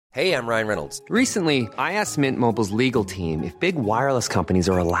Hey, I'm Ryan Reynolds. Recently, I asked Mint Mobile's legal team if big wireless companies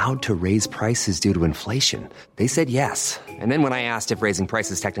are allowed to raise prices due to inflation. They said yes. And then when I asked if raising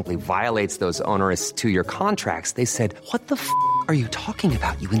prices technically violates those onerous two-year contracts, they said, "What the f*** are you talking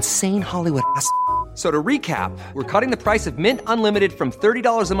about, you insane Hollywood ass?" So to recap, we're cutting the price of Mint Unlimited from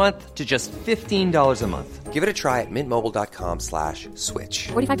 $30 a month to just $15 a month. Give it a try at mintmobile.com/switch.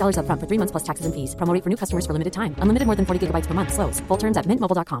 $45 up front for 3 months plus taxes and fees. Promo rate for new customers for limited time. Unlimited more than 40 gigabytes per month. Slows full terms at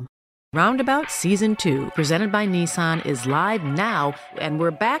mintmobile.com. Roundabout Season 2, presented by Nissan, is live now, and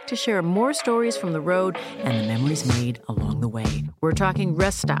we're back to share more stories from the road and the memories made along the way. We're talking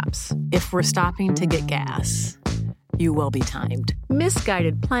rest stops, if we're stopping to get gas. You will be timed.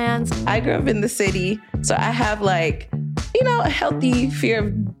 Misguided plans. I grew up in the city, so I have a healthy fear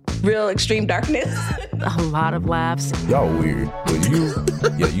of real extreme darkness. A lot of laughs. Y'all weird, but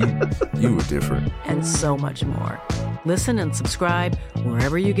you were different. And so much more. Listen and subscribe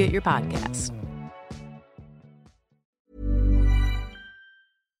wherever you get your podcasts.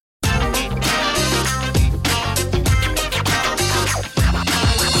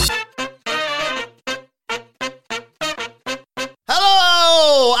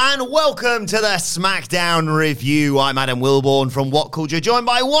 Hello and welcome to the SmackDown review. I'm Adam Wilborn from What Culture, joined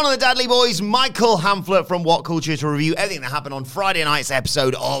by one of the Dudley boys, Michael Hamflett from What Culture, to review everything that happened on Friday night's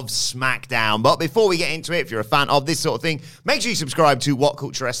episode of SmackDown. But before we get into it, if you're a fan of this sort of thing, make sure you subscribe to What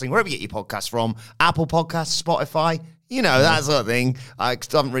Culture Wrestling, wherever you get your podcasts from. Apple Podcasts, Spotify, you know, that sort of thing. I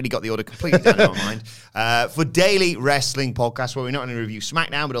haven't really got the order completely down in my mind. For daily wrestling podcasts, where we not only review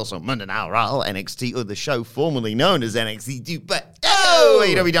SmackDown, but also Monday Night Raw, NXT, or the show formerly known as NXT, but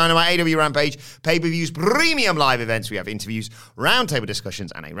AEW Dynamite, AEW Rampage, pay-per-views, premium live events. We have interviews, roundtable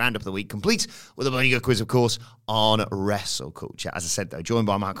discussions, and a roundup of the week, complete with a bloody good quiz, of course, on Wrestle Culture. As I said, though, joined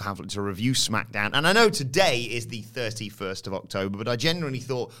by Michael Hamflett to review SmackDown. And I know today is the 31st of October, but I genuinely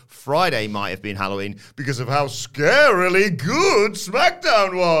thought Friday might have been Halloween because of how scarily good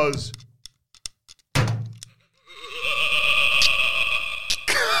SmackDown was.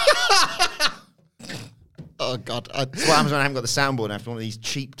 Oh, God. That's what happens when I haven't got the soundboard after one of these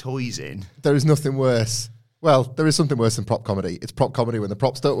cheap toys in. There is nothing worse. Well, there is something worse than prop comedy. It's prop comedy when the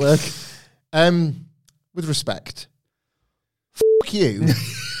props don't work. With respect, fuck you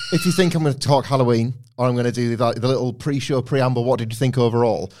if you think I'm going to talk Halloween or I'm going to do the little pre-show preamble, what did you think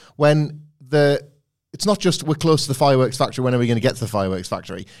overall, when it's not just we're close to the fireworks factory, when are we going to get to the fireworks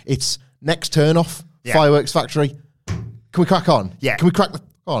factory? It's next turn off, fireworks factory. Can we crack on? Yeah. Can we crack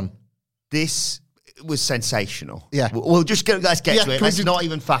on? This was sensational. Yeah. Let's get to it. Let's not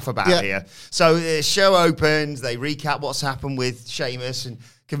even faff about here. So the show opens, they recap what's happened with Sheamus, and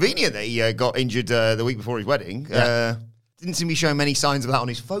convenient that he got injured the week before his wedding. Didn't seem to be showing many signs of that on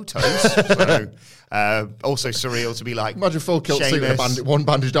his photos. So also surreal to be like, imagine full kilt suit with one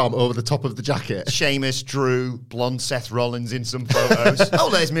bandaged arm over the top of the jacket. Sheamus, Drew, blonde Seth Rollins in some photos. Oh,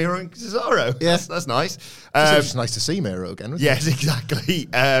 there's Miro and Cesaro. Yeah. That's nice. It's just nice to see Miro again. Yes, exactly.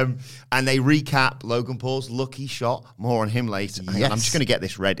 And they recap Logan Paul's lucky shot. More on him later. Yes. I'm just going to get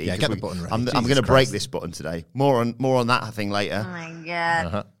this ready. Yeah, get the button ready. I'm going to break this button today. More on that thing later. Oh, my God.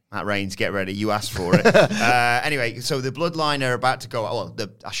 Uh-huh. Matt Reigns, get ready. You asked for it. Anyway, so the Bloodline are about to go. Well,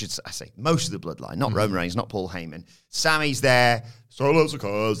 I say most of the Bloodline, not Roman Reigns, not Paul Heyman. Sammy's there. Solo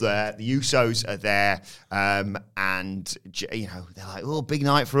Sikoa's there. The Usos are there. And, they're like, oh, big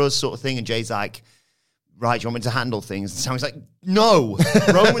night for us sort of thing. And Jay's like, right, do you want me to handle things? And Sammy's like, no,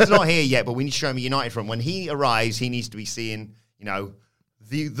 Roman's not here yet, but we need to show him a United front. When he arrives, he needs to be seeing, the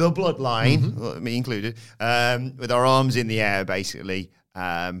Bloodline, me included, with our arms in the air, basically.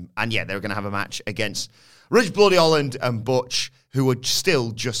 They're going to have a match against Ridge Bloody Holland and Butch, who are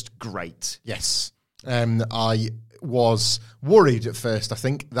still just great. Yes. I was worried at first, I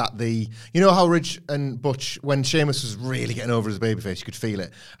think, that how Ridge and Butch, when Sheamus was really getting over as a babyface, you could feel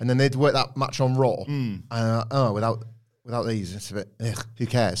it. And then they'd work that match on Raw. Without these, it's a bit, who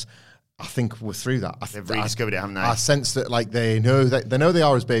cares? I think we're through that. They've rediscovered it, haven't they? I sense that they know they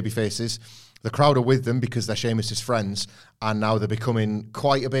are as babyfaces. The crowd are with them because they're Sheamus' friends, and now they're becoming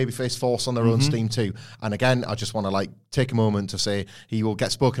quite a babyface force on their own steam too. And again, I just want to take a moment to say he will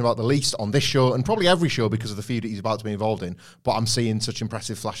get spoken about the least on this show and probably every show because of the feud that he's about to be involved in. But I'm seeing such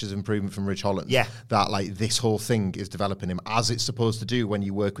impressive flashes of improvement from Ridge Holland that this whole thing is developing him as it's supposed to do when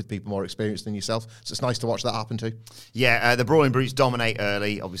you work with people more experienced than yourself. So it's nice to watch that happen too. Yeah, the Brawling Brutes dominate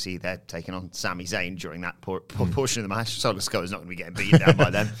early. Obviously, they're taking on Sami Zayn during that portion of the match. Solo Sikoa's not going to be getting beaten down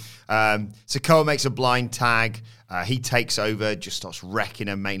by them. Sikoa makes a blind tag. He takes over, just starts wrecking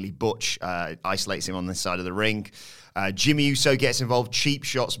him, mainly Butch. Isolates him on this side of the ring. Jimmy Uso gets involved, cheap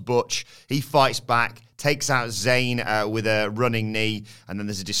shots Butch. He fights back, takes out Zayn with a running knee, and then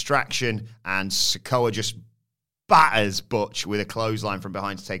there's a distraction, and Sikoa just batters Butch with a clothesline from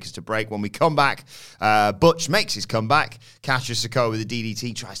behind to take us to break. When we come back, Butch makes his comeback, catches Sikoa with a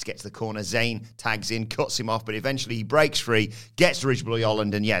DDT, tries to get to the corner. Zayn tags in, cuts him off, but eventually he breaks free, gets to Ridge Bully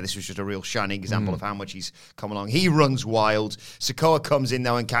Holland, and this was just a real shining example of how much he's come along. He runs wild. Sikoa comes in,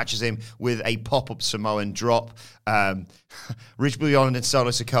 though, and catches him with a pop-up Samoan drop. Ridge Bully Holland and Solo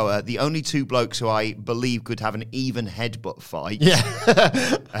Sikoa, the only two blokes who I believe could have an even headbutt fight,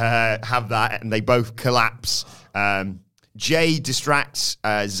 have that, and they both collapse. Jay distracts.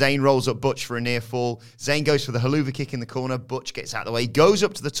 Zayn rolls up Butch for a near fall. Zayn goes for the haluva kick in the corner. Butch gets out of the way, goes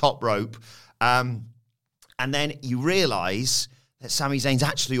up to the top rope. And then you realise that Sami Zayn's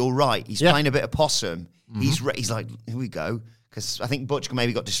actually all right. He's playing a bit of possum. He's like, here we go. Because I think Butch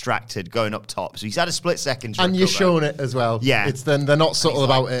maybe got distracted going up top. So he's had a split second. And you're showing it as well. Yeah. It's then they're not subtle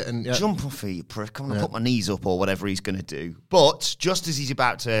about it. And jump off it, you prick. I'm going to put my knees up or whatever he's going to do. But just as he's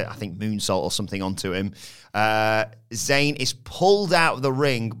about to, I think, moonsault or something onto him, Zayn is pulled out of the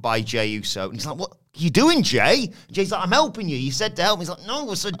ring by Jey Uso. And he's like, what are you doing, Jay? And Jay's like, I'm helping you. You said to help me. He's like, no,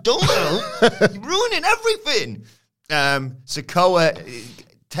 I said don't help. You're ruining everything. Sikoa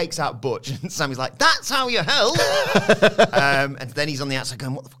takes out Butch, and Sammy's like, that's how you help. And then he's on the outside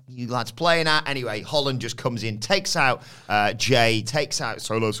going, what the fuck are you lads playing at? Anyway, Holland just comes in, takes out Jay, takes out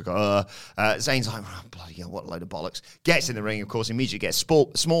Solo Sikoa. Zayn's like, oh, bloody hell, what a load of bollocks. Gets in the ring, of course, immediately gets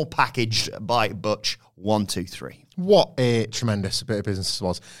small packaged by Butch. 1, 2, 3. What a tremendous bit of business this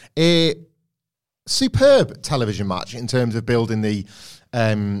was. A superb television match in terms of building the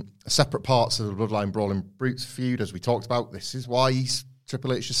separate parts of the Bloodline Brawling Brutes feud, as we talked about. This is why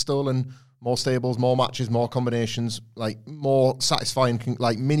Triple H has stolen more stables, more matches, more combinations, like more satisfying,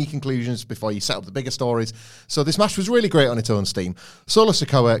 like mini conclusions before you set up the bigger stories. So this match was really great on its own steam. Solo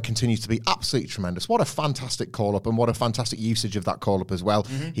Sikoa continues to be absolutely tremendous. What a fantastic call-up, and what a fantastic usage of that call-up as well.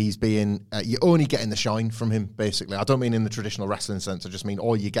 He's being, you're only getting the shine from him, basically. I don't mean in the traditional wrestling sense. I just mean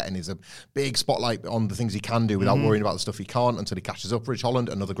all you're getting is a big spotlight on the things he can do without worrying about the stuff he can't until he catches up. Ridge Holland,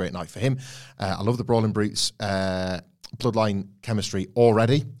 another great night for him. I love the Brawling Brutes Bloodline chemistry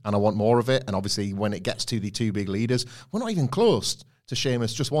already, and I want more of it. And obviously, when it gets to the two big leaders, we're not even close to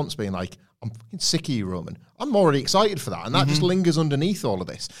Sheamus just once being like, I'm fucking sick of you, Roman. I'm already excited for that. And that just lingers underneath all of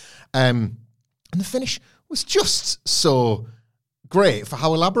this. And the finish was just so great for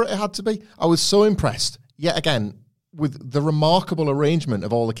how elaborate it had to be. I was so impressed, yet again, with the remarkable arrangement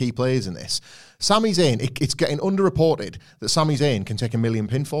of all the key players in this. Sami Zayn, it's getting underreported that Sami Zayn can take 1,000,000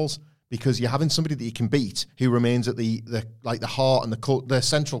 pinfalls, because you're having somebody that you can beat who remains at the heart and the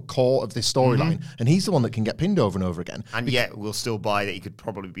central core of this storyline, and he's the one that can get pinned over and over again. And yet we'll still buy that he could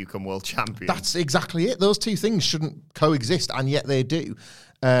probably become world champion. That's exactly it. Those two things shouldn't coexist, and yet they do.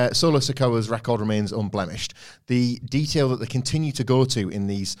 Solo Sikoa's record remains unblemished. The detail that they continue to go to in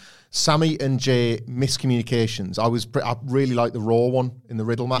these Sami and Jay miscommunications, I really like the Raw one in the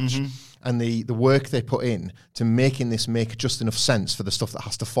Riddle match, and the work they put in to making this make just enough sense for the stuff that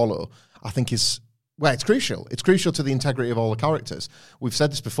has to follow, I think is, well, it's crucial. It's crucial to the integrity of all the characters. We've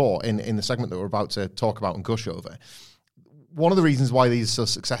said this before in the segment that we're about to talk about and gush over. One of the reasons why these are so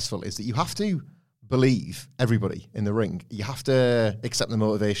successful is that you have to believe everybody in the ring. You have to accept the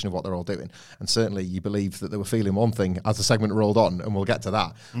motivation of what they're all doing. And certainly you believe that they were feeling one thing as the segment rolled on, and we'll get to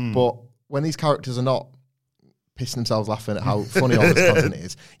that. But when these characters are not pissing themselves laughing at how funny all this content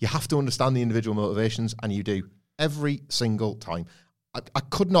is, you have to understand the individual motivations, and you do every single time. I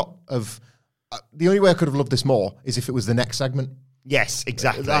could not have... the only way I could have loved this more is if it was the next segment. Yes,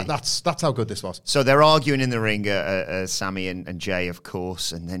 exactly. That's how good this was. So they're arguing in the ring, Sami and Jay, of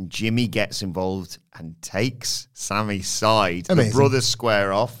course, and then Jimmy gets involved and takes Sami's side. Amazing. The brothers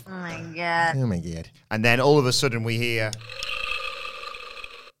square off. Oh my God. And then all of a sudden we hear...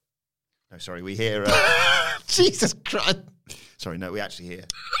 No, sorry, we hear... Jesus Christ. Sorry, no, we actually hear...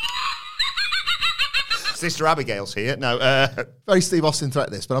 Sister Abigail's here. No, Very Steve Austin threat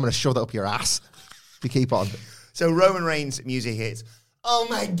this, but I'm going to shove that up your ass if you keep on. So Roman Reigns' music hits. Oh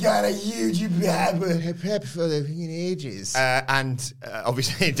my God, a huge pep for the ages. And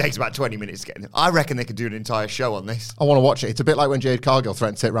obviously it takes about 20 minutes to get in. I reckon they could do an entire show on this. I want to watch it. It's a bit like when Jade Cargill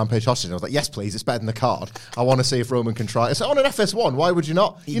threatened to take Rampage hostage. I was like, yes, please, it's better than the card. I want to see if Roman can try it. It's on an FS1. Why would you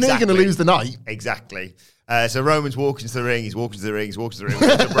not? You know you're going to lose the night. Exactly. So Roman's walking to the ring. He's walking to the ring. He's walking to the ring.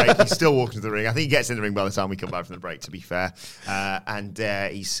 We're the break. He's still walking to the ring. I think he gets in the ring by the time we come back from the break, to be fair. And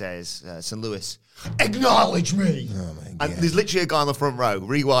he says, St. Louis, acknowledge me. Oh, my And God. there's literally a guy on the front row,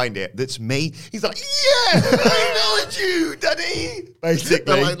 rewind it, that's me. He's like, yeah, I acknowledge you, Daddy. Basically.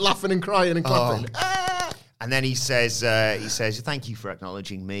 They're like laughing and crying and clapping. And then he says, thank you for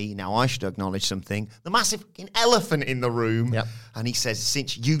acknowledging me. Now I should acknowledge something. The massive fucking elephant in the room. Yep. And he says,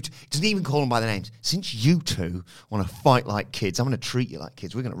 since you, doesn't even call them by their names, since you two want to fight like kids, I'm going to treat you like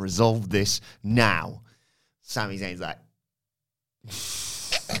kids. We're going to resolve this now. Sami Zayn's like,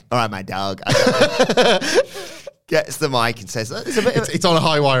 all right, my dog. Gets the mic and says, "There's a bit of It's on a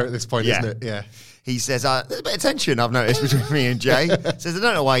high wire at this point, Yeah. isn't it? Yeah. He says, there's a bit of tension I've noticed between me and Jay. Says, I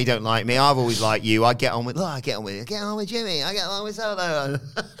don't know why you don't like me. I've always liked you. I get on with Jimmy. I get on with Solo.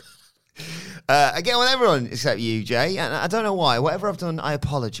 I get on with everyone except you, Jay. And I don't know why. Whatever I've done, I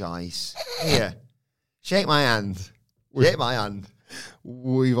apologise. Here, shake my hand. Shake my hand.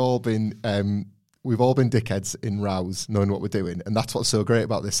 We've all been dickheads in rows, knowing what we're doing, and that's what's so great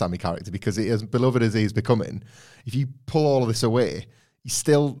about this Sami character, because as beloved as he's becoming, if you pull all of this away, he's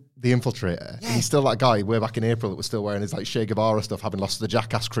still the infiltrator. Yeah. And he's still that guy way back in April that was still wearing his like Che Guevara stuff, having lost to the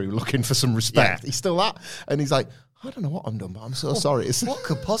Jackass crew, looking for some respect. Yeah. He's still that, and he's like, I don't know what I'm done, but I'm so sorry. It's What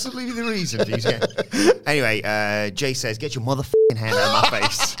could possibly be the reason for you to Anyway, Jay says, get your motherfucking hand out of my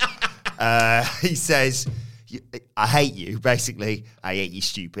face. He says, I hate you, basically. I hate your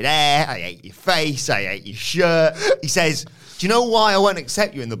stupid hair. I hate your face. I hate your shirt. He says, do you know why I won't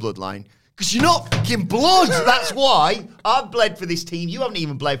accept you in the bloodline? Because you're not fucking blood. That's why. I've bled for this team. You haven't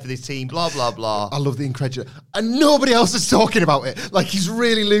even bled for this team. Blah, blah, blah. I love the incredulity. And nobody else is talking about it. Like, he's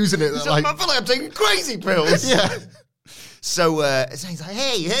really losing it. I feel like I'm taking crazy pills. Yeah. So he's like,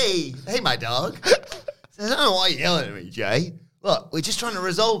 hey, my dog. Says, I don't know why you're yelling at me, Jay. Look, we're just trying to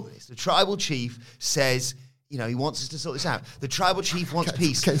resolve this. The tribal chief says, he wants us to sort this out. The tribal chief wants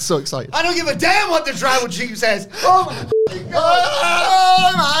peace. Getting so excited. I don't give a damn what the tribal chief says. Oh my God.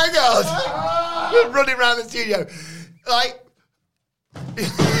 Oh my God. Running around the studio. Like,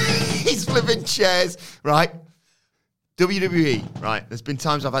 he's flipping chairs, right? WWE, right? There's been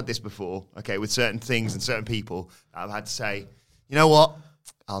times I've had this before, okay, with certain things and certain people. I've had to say, you know what?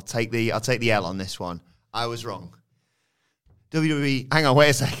 I'll take the L on this one. I was wrong. WWE, hang on, wait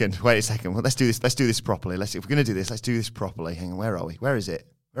a second. Well, let's do this properly. If we're going to do this, let's do this properly. Hang on, where are we? Where is it?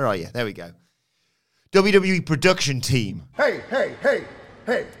 Where are you? There we go. WWE production team. Hey.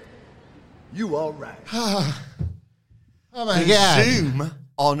 You all right? Oh my God. Zoom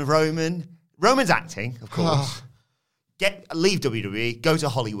on Roman. Roman's acting, of course. Leave WWE, go to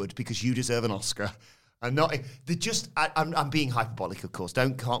Hollywood because you deserve an Oscar. I'm being hyperbolic, of course.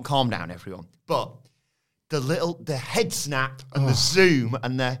 Calm down, everyone. But the head snap and the zoom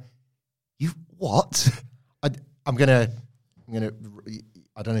and what? I'm gonna.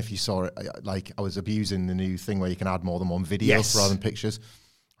 I don't know if you saw it. I was abusing the new thing where you can add more than one video Yes. rather than pictures.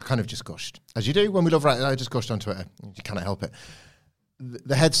 I kind of just gushed, as you do when we love writing. I just gushed on Twitter. You cannot help it.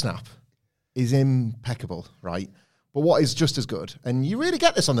 The head snap is impeccable, right? But what is just as good, and you really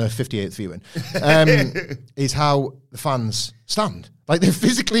get this on the 58th viewing, is how the fans stand. Like, they're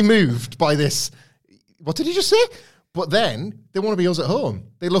physically moved by this. What did he just say? But then they want to be us at home.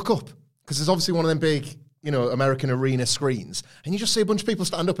 They look up because there's obviously one of them big, American arena screens, and you just see a bunch of people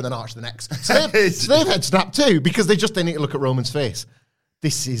stand up and then arch the necks. So they've head snapped too because they need to look at Roman's face.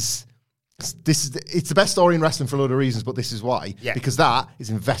 It's the best story in wrestling for a load of reasons, but this is why. Yeah. Because that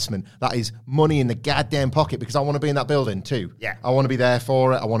is investment. That is money in the goddamn pocket, because I want to be in that building too. Yeah. I want to be there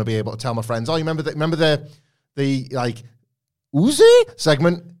for it. I want to be able to tell my friends, oh, you remember the like Uzi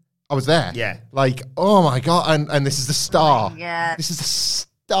segment? I was there. Yeah. Like, oh my God. And this is the star. Yeah. This is the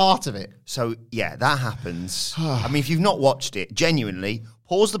start of it. So, yeah, that happens. I mean, if you've not watched it, genuinely,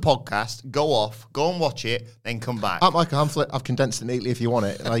 pause the podcast, go and watch it, then come back. At Michael Hamflet, I've condensed it neatly if you want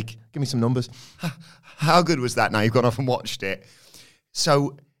it. Like, give me some numbers. How good was that now? You've gone off and watched it.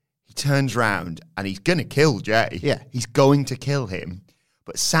 So he turns round and he's going to kill Jay. Yeah. He's going to kill him.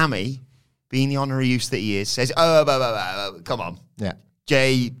 But Sami, being the honorary use that he is, says, come on. Yeah.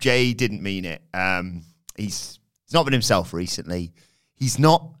 Jay didn't mean it. He's not been himself recently. He's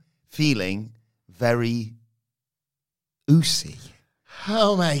not feeling very Uzi.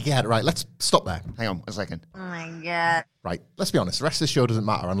 Oh my God. Right, let's stop there. Hang on a second. Oh my God. Right, let's be honest. The rest of the show doesn't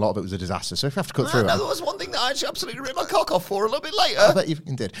matter, and a lot of it was a disaster. So if we have to cut through That it, was one thing that I actually absolutely ripped my cock off for a little bit later. I bet you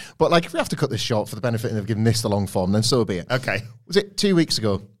fucking did. But like, if we have to cut this short for the benefit of giving this the long form, then so be it. Okay. Was it 2 weeks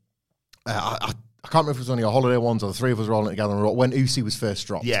ago? I can't remember if it was only our holiday ones or the three of us rolling it together when Uzi was first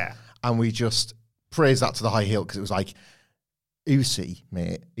dropped. Yeah. And we just praised that to the high hilt because it was like, Uzi,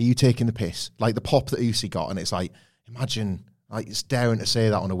 mate, are you taking the piss? Like the pop that Uzi got, and it's like, imagine, like, it's daring to say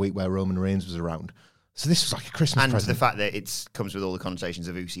that on a week where Roman Reigns was around. So this was like a Christmas And present. the fact that it comes with all the connotations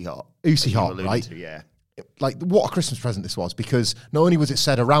of Usyk Hot. Usyk that you Hot, alluded right? to, yeah. Like, what a Christmas present this was, because not only was it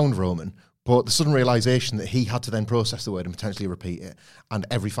said around Roman, but the sudden realization that he had to then process the word and potentially repeat it, and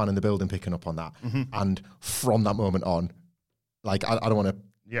every fan in the building picking up on that. And from that moment on, like, I don't want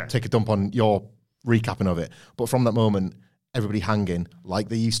to take a dump on your recapping of it, but from that moment, everybody hanging like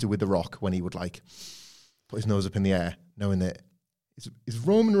they used to with The Rock when he would, like, put his nose up in the air, knowing that is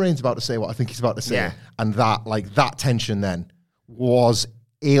Roman Reigns about to say what I think he's about to say? Yeah. And that, like, that tension then was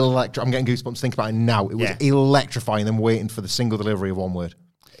electric. I'm getting goosebumps thinking about it now. It was electrifying them waiting for the single delivery of one word.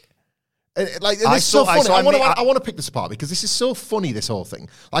 Like, and it's so funny. I want to pick this apart because this is so funny, this whole thing.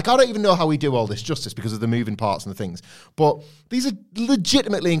 Like, I don't even know how we do all this justice because of the moving parts and the things. But these are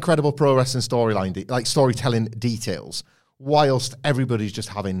legitimately incredible pro wrestling storytelling details, whilst everybody's just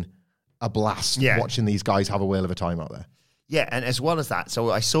having a blast watching these guys have a whale of a time out there. Yeah, and as well as that,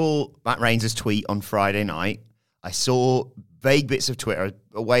 so I saw Matt Reigns' tweet on Friday night. I saw vague bits of Twitter.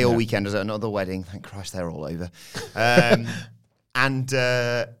 Away all weekend. I was at another wedding. Thank Christ they're all over.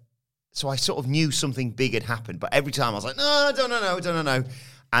 So I sort of knew something big had happened. But every time I was like, no, I don't know.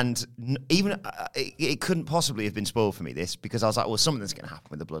 And even it couldn't possibly have been spoiled for me, this, because I was like, well, something's going to happen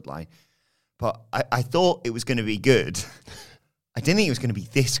with the bloodline. But I thought it was going to be good. I didn't think it was going to be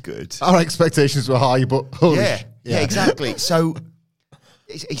this good. Our expectations were high, but holy yeah, exactly. So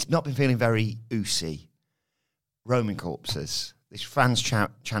he's not been feeling very Usyk. Roman corpses. These fans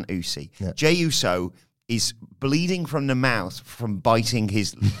chant Usyk. Yeah. Jey Uso is bleeding from the mouth from biting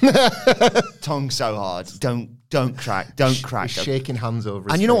his tongue so hard. Don't crack. He's shaking hands over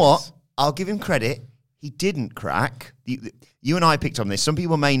his And you know face. what? I'll give him credit. He didn't crack. You and I picked on this. Some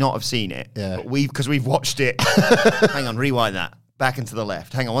people may not have seen it, but because we've watched it. Hang on, rewind that. Back and to the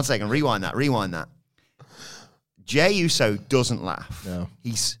left. Hang on 1 second. Rewind that. Jey Uso doesn't laugh. No.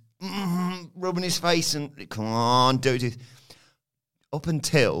 He's rubbing his face and, come on, do it. Up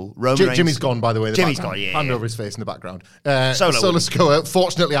until Roman Reigns... Jimmy's gone, by the way. Jimmy's gone, yeah. Hand over his face in the background. Solo Sikoa,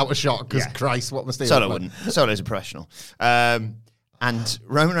 fortunately out of shot, because Christ, what mistake. Solo wouldn't. Solo's a professional. And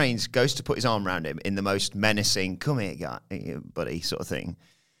Roman Reigns goes to put his arm around him in the most menacing, come here, guy, buddy, sort of thing.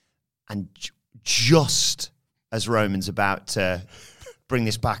 And just as Roman's about to bring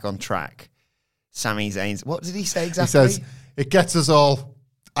this back on track, Sami Zayn's... What did he say exactly? He says, it gets us all,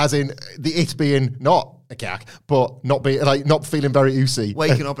 as in the it being not a gag, but not feeling very Usyk.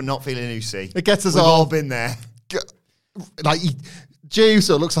 Waking up and not feeling Usyk. It gets us We've all... all been there. Like, Jey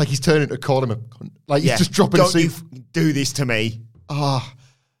Uso looks like he's turning to call him a cunt. Like, he's just dropping Don't you do this to me.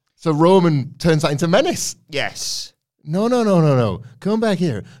 So Roman turns that into menace. Yes. No. Come back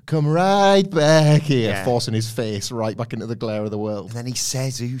here. Come right back here. Forcing his face right back into the glare of the world. And then he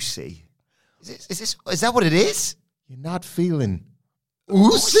says Usyk. Is that what it is? You're not feeling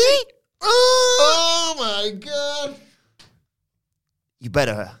Usyk? Oh my God. You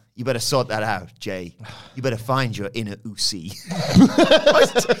better sort that out, Jay. You better find your inner Usyk.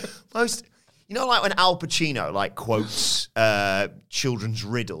 most you know, like when Al Pacino like quotes children's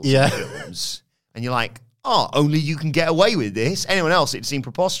riddles in films, and you're like, oh, only you can get away with this. Anyone else, it'd seem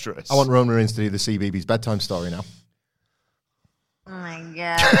preposterous. I want Roman Reigns to do the CBeebies bedtime story now. Oh my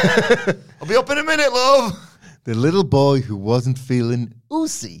God. I'll be up in a minute, love. The little boy who wasn't feeling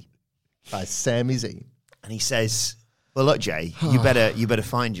Usyk by Sami Zayn. And he says, well, look, Jay, you better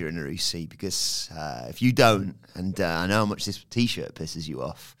find your inner Usyk, because if you don't, and I know how much this T-shirt pisses you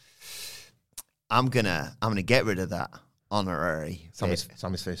off, I'm gonna get rid of that honorary.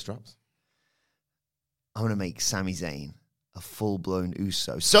 Sami's face drops. I'm gonna make Sami Zayn a full-blown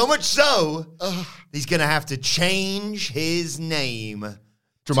Uso. So much so, he's gonna have to change his name.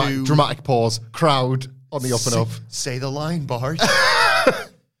 Dramatic pause. Crowd on the up and up. Say the line, Bart.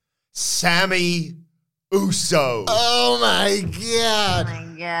 Sami Uso. Oh my God. Oh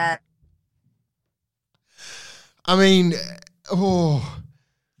my God. I mean,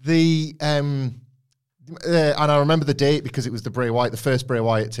 and I remember the date because it was the first Bray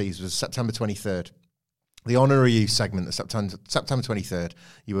Wyatt tease was September 23rd. The Honor of You segment, the September 23rd,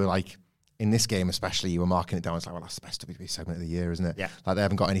 you were like, in this game especially, you were marking it down. It's like, well, that's the best WWE segment of the year, isn't it? Yeah. Like, they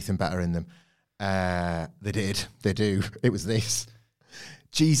haven't got anything better in them. They did. They do. It was this.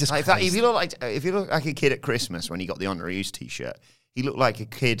 Jesus Christ. In fact, if you look like a kid at Christmas when he got the Honor of You's T-shirt, he looked like a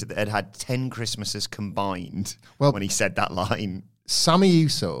kid that had 10 Christmases combined when he said that line. Sami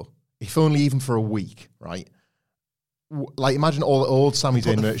Uso, if only even for a week, right? Like, imagine all the old Sami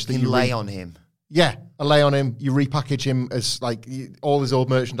Zayn merch that you lay on him. Yeah, a lay on him. You repackage him as like all his old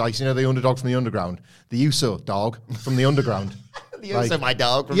merchandise. You know, the underdog from the underground, the Uso dog from the underground. The Uso, my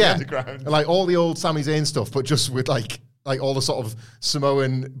dog from the underground. Like all the old Sami Zayn stuff, but just with like all the sort of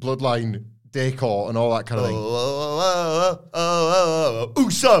Samoan bloodline decor and all that kind of thing.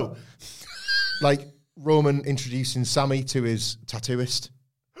 Uso. Like Roman introducing Sammy to his tattooist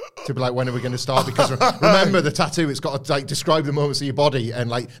to be like, when are we going to start? Because remember, the tattoo, it's got to like describe the moments of your body. And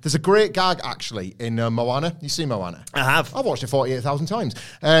like, there's a great gag actually in Moana. You see Moana? I have. I've watched it 48,000 times.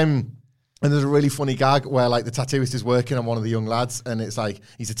 And there's a really funny gag where like the tattooist is working on one of the young lads, and it's like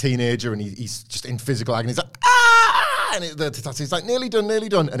he's a teenager and he's just in physical agony. He's like, ah! And the tattooist's like, nearly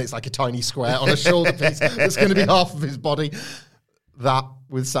done. And it's like a tiny square on a shoulder piece that's going to be half of his body. That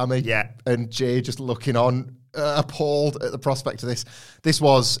with Sammy. Yeah. And Jay just looking on, appalled at the prospect of this.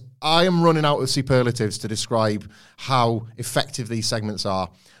 I am running out of superlatives to describe how effective these segments are,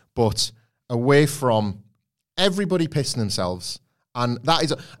 but away from everybody pissing themselves. And that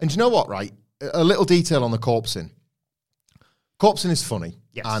is, and do you know what, right? A little detail on the corpsing. Corpsing is funny.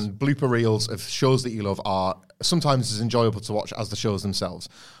 Yes. And blooper reels of shows that you love are sometimes as enjoyable to watch as the shows themselves.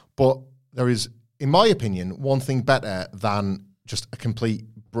 But there is, in my opinion, one thing better than just a complete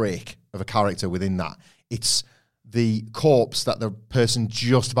break of a character within that. It's the corpse that the person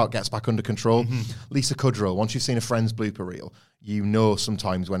just about gets back under control. Lisa Kudrow, once you've seen a Friends blooper reel, you know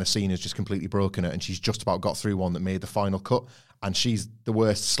sometimes when a scene has just completely broken it and she's just about got through one that made the final cut, and she's the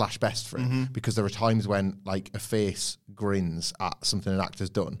worst / best for it, because there are times when like a face grins at something an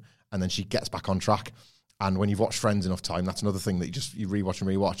actor's done and then she gets back on track. And when you've watched Friends enough time, that's another thing that you rewatch and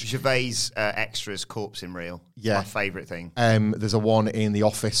rewatch. Gervais extras corpse in reel. Yeah. My favourite thing. There's a one in The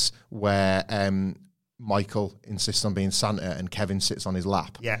Office where Michael insists on being Santa and Kevin sits on his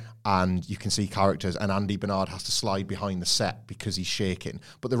lap. Yeah. And you can see characters, and Andy Bernard has to slide behind the set because he's shaking.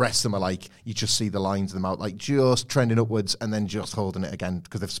 But the rest of them are like, you just see the lines of them out, like just trending upwards and then just holding it again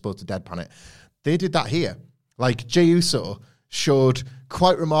because they're supposed to deadpan it. They did that here. Like Jey Uso showed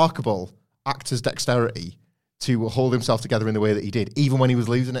quite remarkable actor's dexterity to hold himself together in the way that he did, even when he was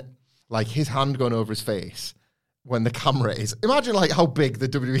losing it. Like his hand going over his face when the camera is, imagine like how big the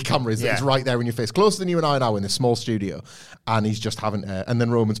WWE camera is. Yeah. It's right there in your face, closer than you and I now in this small studio, and he's just having and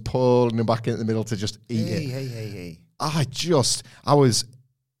then Roman's pulling him back in the middle to just eat it. Hey. I was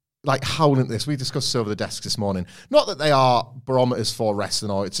like howling at this. We discussed this over the desks this morning. Not that they are barometers for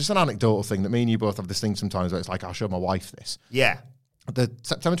wrestling, or it's just an anecdotal thing that me and you both have this thing sometimes where it's like, I'll show my wife this. Yeah. The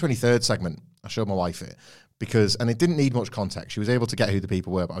September 23rd segment, I showed my wife it because, and it didn't need much context. She was able to get who the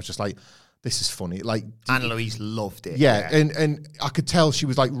people were, but I was just like, this is funny. Like Anna Louise loved it. Yeah, and I could tell she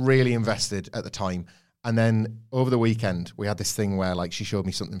was like really invested at the time. And then over the weekend, we had this thing where like she showed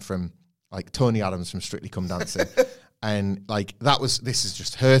me something from like Tony Adams from Strictly Come Dancing. And like this is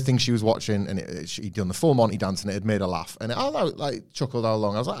just her thing she was watching, and she'd done the full Monty dance, and it had made her laugh. And I like chuckled all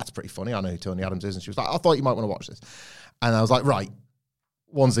along. I was like, that's pretty funny. I know who Tony Adams is. And she was like, I thought you might want to watch this. And I was like, right,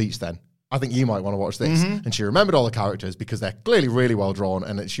 ones each then. I think you might want to watch this. And she remembered all the characters because they're clearly really well drawn.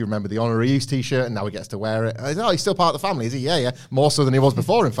 And she remembered the Honor Reeves t-shirt, and now he gets to wear it. I said, he's still part of the family, is he? Yeah. More so than he was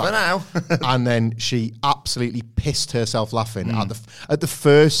before, in fact. For now. And then she absolutely pissed herself laughing at the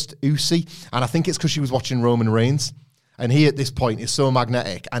first Usi. And I think it's because she was watching Roman Reigns. And he, at this point, is so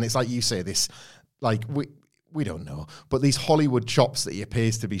magnetic. And it's like you say, this, like, we don't know. But these Hollywood chops that he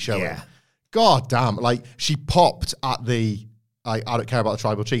appears to be showing. Yeah. God damn. Like, she popped at the... I don't care about the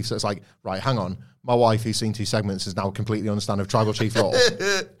tribal chief. So it's like, right, hang on. My wife, who's seen 2 segments, is now completely understanding of tribal chief role.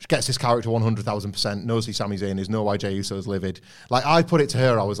 She gets this character 100,000%, knows who Sami Zayn is, knows why Jey Uso is livid. Like, I put it to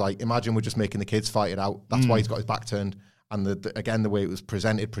her, I was like, imagine we're just making the kids fight it out. That's why he's got his back turned. And again, the way it was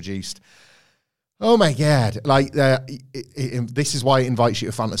presented, produced. Oh my God. Like, this is why it invites you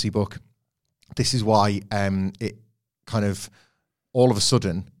to fantasy book. This is why it kind of, all of a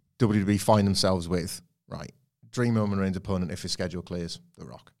sudden, WWE find themselves with, right, dream Roman Reigns opponent if his schedule clears, The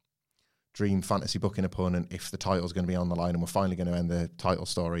Rock. Dream fantasy booking opponent if the title's going to be on the line and we're finally going to end the title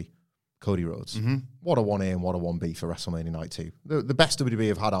story, Cody Rhodes. What a 1A and what a 1B for WrestleMania Night 2. The best WWE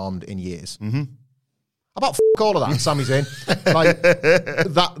have had armed in years. About all of that, Sami Zayn. Like,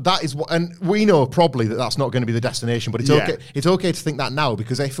 that is what, and we know probably that that's not going to be the destination, but it's okay. It's okay to think that now,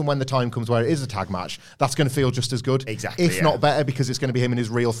 because if and when the time comes where it is a tag match, that's going to feel just as good, exactly, if not better, because it's going to be him and his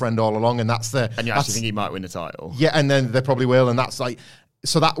real friend all along, and that's the. And you actually think he might win the title? Yeah, and then they probably will, and that's like.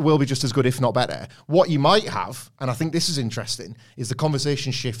 So that will be just as good, if not better. What you might have, and I think this is interesting, is the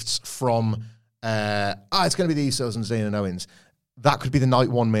conversation shifts from it's going to be the Usos and Zayn and Owens. That could be the night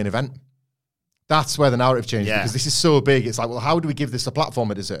 1 main event. That's where the narrative changes, because this is so big. It's like, well, how do we give this the platform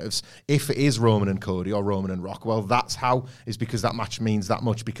it deserves? If it is Roman and Cody or Roman and Rock, well, that's how, is because that match means that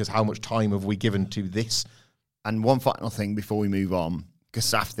much, because how much time have we given to this? And one final thing before we move on,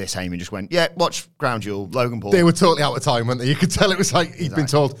 because after this, Heyman just went, watch Ground Jewel, Logan Paul. They were totally out of time, weren't they? You could tell it was like, he'd been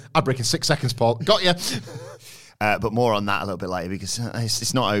told, I'd break in 6 seconds, Paul. Got you. But more on that a little bit later because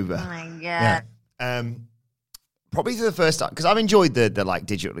it's not over. Oh my God. Yeah. Probably for the first time, because I've enjoyed the like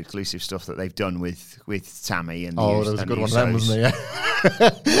digital exclusive stuff that they've done with Sammy and there was a good one of them, wasn't there?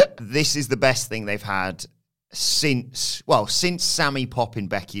 Yeah. This is the best thing they've had since Sammy popping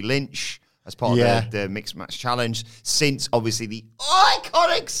Becky Lynch as part of the Mixed Match Challenge, since obviously the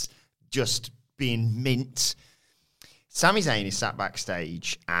Iconics just being mint. Sami Zayn is sat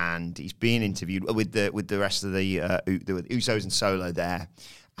backstage and he's being interviewed with the rest of the Usos and Solo there,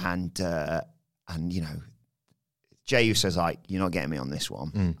 and you know, Jey Uso's like, you're not getting me on this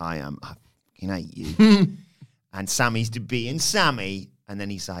one. I fucking hate you. And Sammy's being Sammy, and then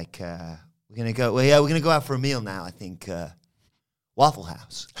he's like, we're gonna go out for a meal now. I think Waffle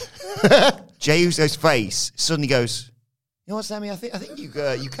House. Jey Uso's face suddenly goes, you know what, Sammy? I think you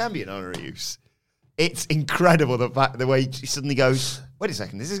can be an honorary use. It's incredible the way he suddenly goes, wait a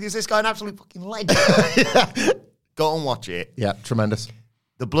second, is this guy an absolute fucking legend? Go and watch it. Yeah, tremendous.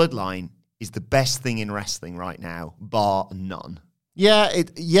 The Bloodline is the best thing in wrestling right now, bar none. Yeah,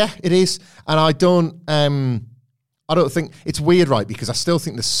 it is. And I don't think it's weird, right? Because I still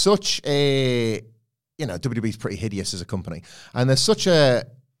think there's such a, you know, WWE's pretty hideous as a company, and there's such a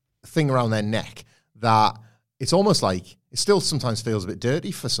thing around their neck that it's almost like it still sometimes feels a bit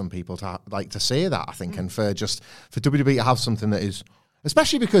dirty for some people to say that, I think, and for WWE to have something that is,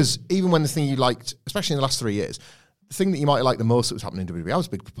 especially because even when the thing you liked, especially in the last 3 years, the thing that you might have liked the most that was happening in WWE, I was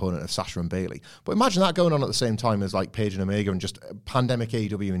a big proponent of Sasha and Bayley. But imagine that going on at the same time as like Paige and Omega and just pandemic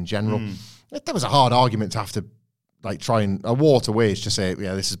AEW in general. That was a hard argument to have to like try and a war to wage to say,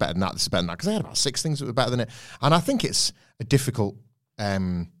 yeah, this is better than that, this is better than that, because they had about 6 things that were better than it. And I think it's a difficult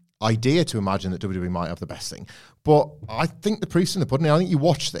idea to imagine that WWE might have the best thing. But I think the proof's in the pudding. I think you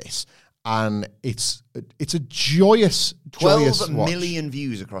watch this and it's a joyous 12 watch. million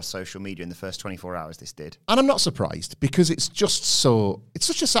views across social media in the first 24 hours this did. And I'm not surprised because it's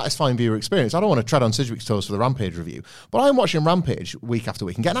such a satisfying viewer experience. I don't want to tread on Sidgwick's toes for the Rampage review, but I'm watching Rampage week after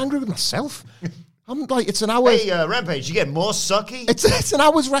week and getting angry with myself. I'm like, it's an hour. Hey, Rampage, you get more sucky? It's an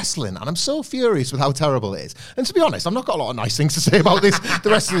hour's wrestling, and I'm so furious with how terrible it is. And to be honest, I've not got a lot of nice things to say about this, the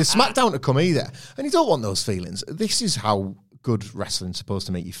rest of this SmackDown to come either. And you don't want those feelings. This is how good wrestling's supposed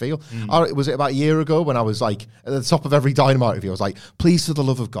to make you feel. Was it about a year ago when I was like, at the top of every Dynamite review, I was like, please, for the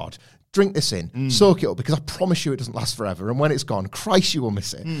love of God, drink this in, soak it up, because I promise you it doesn't last forever. And when it's gone, Christ, you will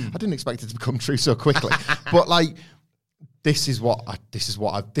miss it. I didn't expect it to become true so quickly. But like, this is why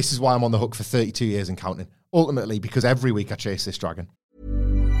I'm on the hook for 32 years and counting. Ultimately, because every week I chase this dragon.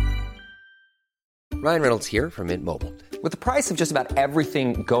 Ryan Reynolds here from Mint Mobile. With the price of just about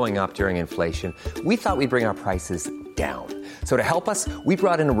everything going up during inflation, we thought we'd bring our prices down. So to help us, we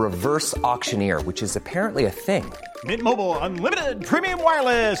brought in a reverse auctioneer, which is apparently a thing. Mint Mobile Unlimited Premium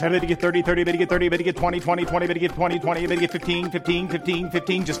Wireless. How to get 30, 30, how to get 30, how to get 20, 20, 20, how to get 20, 20, how to get 15, 15, 15,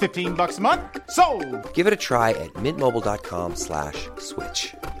 15, just $15 a month? Sold! Give it a try at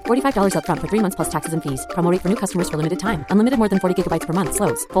mintmobile.com/switch. $45 up front for 3 months plus taxes and fees. Promo rate for new customers for limited time. Unlimited more than 40 gigabytes per month.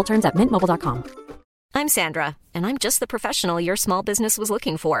 Slows full terms at mintmobile.com. I'm Sandra, and I'm just the professional your small business was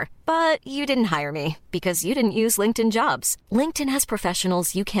looking for. But you didn't hire me because you didn't use LinkedIn Jobs. LinkedIn has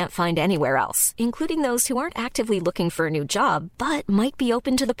professionals you can't find anywhere else, including those who aren't actively looking for a new job, but might be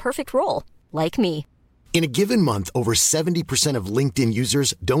open to the perfect role, like me. In a given month, over 70% of LinkedIn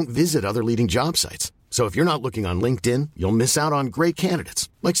users don't visit other leading job sites. So if you're not looking on LinkedIn, you'll miss out on great candidates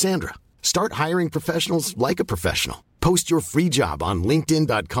like Sandra. Start hiring professionals like a professional. Post your free job on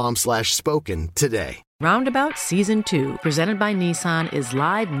linkedin.com/spoken today. Roundabout Season 2, presented by Nissan, is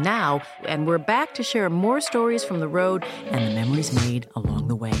live now, and we're back to share more stories from the road and the memories made along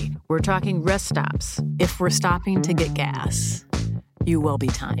the way. We're talking rest stops. If we're stopping to get gas, you will be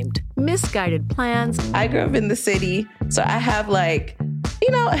timed. Misguided plans. I grew up in the city, so I have like, you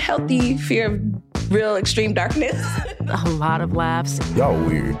know, a healthy fear of real extreme darkness. A lot of laughs. Y'all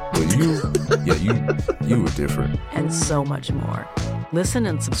weird, but you were different. And so much more. Listen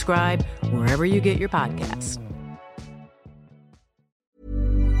and subscribe wherever you get your podcasts.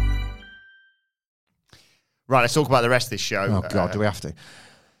 Right, let's talk about the rest of this show. Oh, God, do we have to?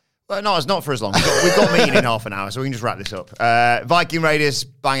 Well, no, it's not for as long. We've got meeting in half an hour, so we can just wrap this up. Viking Raiders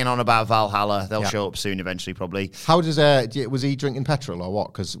banging on about Valhalla. They'll show up soon, eventually, probably. How does was he drinking petrol or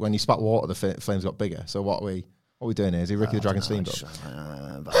what? Because when you spat water, the flames got bigger. So what are we doing here? Is he Ricky the Dragon Steamboat?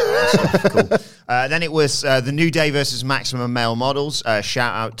 Cool. Then it was the New Day versus Maximum Male Models.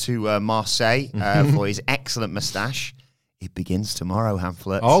 Shout out to Marseille for his excellent moustache. It begins tomorrow,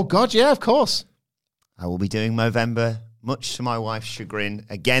 Hamflet. Oh, God, yeah, of course. I will be doing Movember, much to my wife's chagrin,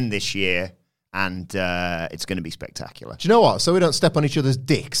 again this year, and it's going to be spectacular. Do you know what? So we don't step on each other's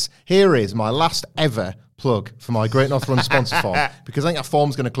dicks, here is my last ever plug for my Great North Run sponsor form, because I think that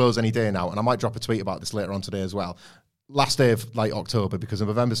form's going to close any day now, and I might drop a tweet about this later on today as well. Last day of like October, because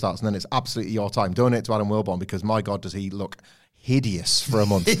November starts, and then it's absolutely your time. Donate to Adam Wilborn, because my God, does he look hideous for a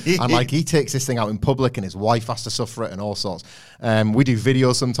month. And like, he takes this thing out in public and his wife has to suffer it and all sorts. We do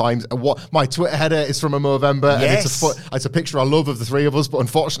videos sometimes. What my Twitter header is from a Movember, yes. And it's a picture I love of the three of us, but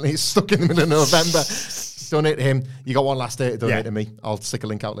unfortunately it's stuck in the middle of November. Donate to him. You got one last day to donate to me. I'll stick a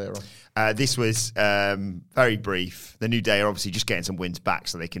link out later on. This was very brief. The New Day are obviously just getting some wins back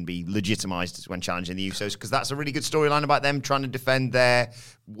so they can be legitimised when challenging the Usos, because that's a really good storyline about them trying to defend their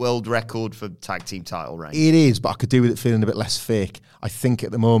world record for tag team title reign. It is, but I could do with it feeling a bit less fake. I think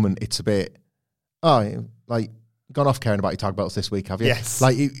at the moment it's a bit, like, gone off caring about your tag belts this week, have you? Yes.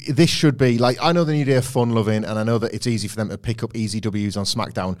 Like, this should be, like, I know the New Day are fun-loving, and I know that it's easy for them to pick up easy Ws on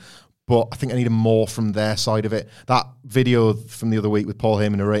SmackDown, but I think I need more from their side of it. That video from the other week with Paul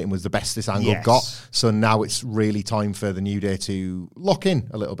Heyman narrating was the best this angle got. So now it's really time for the New Day to lock in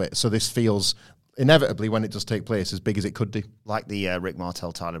a little bit. So this feels, inevitably, when it does take place, as big as it could do. Like the Rick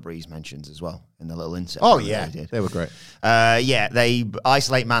Martel, Tyler Breeze mentions as well in the little insert. Oh, yeah. They were great. They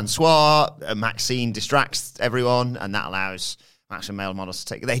isolate Mansoor. Maxine distracts everyone, and that allows Max and male models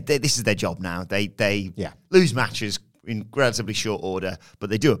to take... This is their job now. They lose matches in relatively short order, but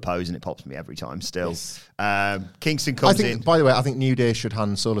they do oppose, and it pops me every time still. Yes. Kingston comes in. By the way, I think New Day should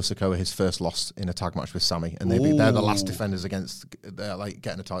hand Solo Sikoa his first loss in a tag match with Sammy, and they're the last defenders against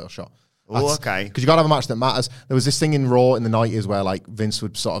getting a title shot. Oh, okay. Because you got to have a match that matters. There was this thing in Raw in the 90s where like Vince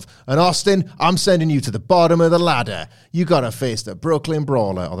would sort of, and Austin, I'm sending you to the bottom of the ladder. You got to face the Brooklyn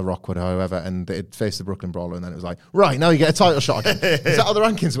Brawler, or the Rockwood, or however, and they'd face the Brooklyn Brawler, and then it was like, right, now you get a title shot again. Is that how the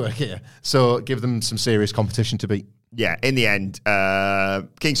rankings work here? So give them some serious competition to beat. Yeah, in the end,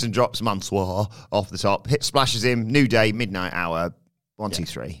 Kingston drops Mansoor off the top, splashes him, New Day, midnight hour, 1, 2,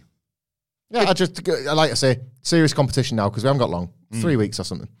 3. Yeah, I like to say, serious competition now, because we haven't got long. 3 weeks or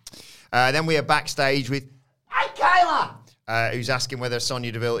something. Then we are backstage with Kyla, who's asking whether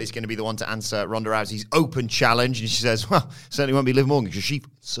Sonya Deville is going to be the one to answer Ronda Rousey's open challenge. And she says, well, certainly won't be Liv Morgan, because she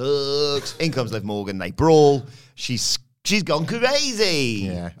sucks. In comes Liv Morgan, they brawl. She's gone crazy.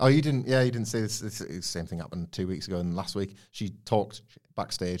 Yeah. Oh, you didn't say this. The same thing happened 2 weeks ago and last week. She talked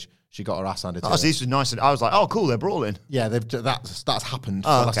backstage. She got her ass handed to her. So this was nice. I was like, oh, cool, they're brawling. Yeah, that's happened.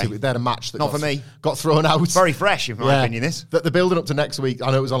 Oh, last 2 weeks. They had a match that Not for me. Got thrown out. Very fresh, in my opinion, this. The building up to next week,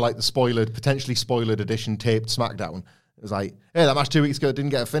 I know it was on like the potentially spoiled edition taped SmackDown. It was like, hey, that match 2 weeks ago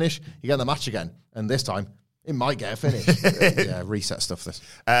didn't get a finish. You get the match again. And this time, it might get a finish. Yeah, reset stuff, this.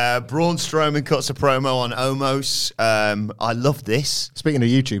 Braun Strowman cuts a promo on Omos. I love this. Speaking of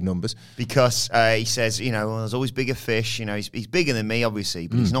YouTube numbers. Because he says, there's always bigger fish. He's bigger than me, obviously,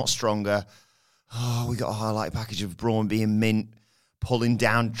 but he's not stronger. Oh, we got a highlight package of Braun being mint, pulling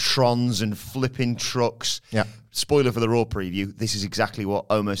down Trons and flipping trucks. Yeah. Spoiler for the Raw preview, this is exactly what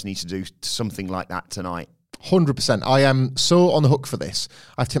Omos needs to do, something like that tonight. 100%. I am so on the hook for this.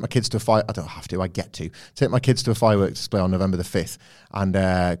 I have to take my kids to I don't have to, I get to take my kids to a fireworks display on November the 5th.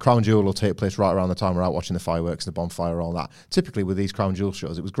 And Crown Jewel will take place right around the time we're out watching the fireworks, the bonfire, all that. Typically with these Crown Jewel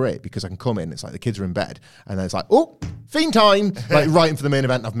shows, it was great because I can come in, it's like the kids are in bed, and then it's like, oh, Fiend time! Like right in for the main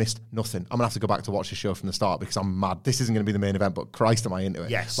event, I've missed nothing. I'm going to have to go back to watch the show from the start because I'm mad. This isn't going to be the main event, but Christ am I into it.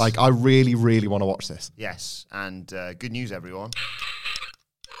 Yes. Like, I really, really want to watch this. Yes, and good news, everyone.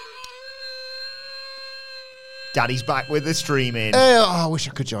 Daddy's back with the streaming. I wish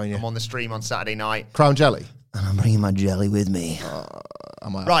I could join you. I'm on the stream on Saturday night. Crown Jelly. And I'm bringing my jelly with me. I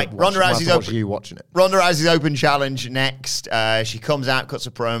might right, have to Ronda Rousey's open. You watching it. Ronda Rousey's open challenge next. She comes out, cuts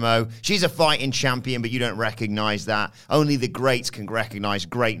a promo. She's a fighting champion, but you don't recognize that. Only the greats can recognize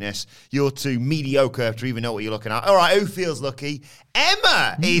greatness. You're too mediocre to even know what you're looking at. All right, who feels lucky?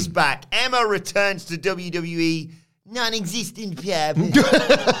 Emma is back. Emma returns to WWE. Non-existent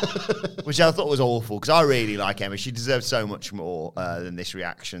which I thought was awful because I really like Emma. She deserves so much more than this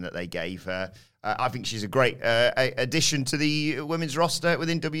reaction that they gave her. I think she's a great addition to the women's roster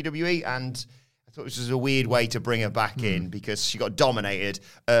within WWE, and I thought this was a weird way to bring her back in because she got dominated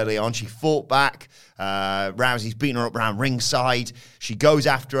early on. She fought back. Rousey's beating her up around ringside. She goes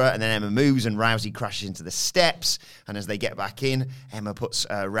after her, and then Emma moves, and Rousey crashes into the steps. And as they get back in, Emma puts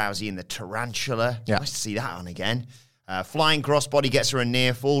Rousey in the tarantula. Yeah. Nice to see that on again. Flying crossbody gets her a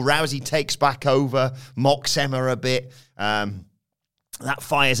near fall. Rousey takes back over, mocks Emma a bit. That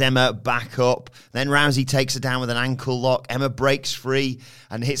fires Emma back up. Then Rousey takes her down with an ankle lock. Emma breaks free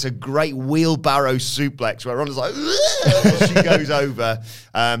and hits a great wheelbarrow suplex where Ronda's like, as she goes over.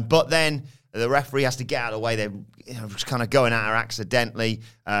 But then the referee has to get out of the way. They're just kind of going at her accidentally.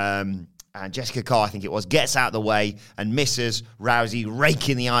 And Jessica Carr, I think it was, gets out of the way and misses Rousey,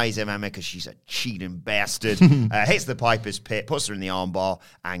 raking the eyes of Emma because she's a cheating bastard. Hits the Piper's Pit, puts her in the armbar,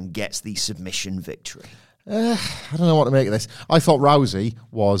 and gets the submission victory. I don't know what to make of this. I thought Rousey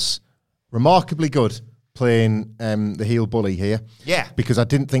was remarkably good playing the heel bully here. Yeah. Because I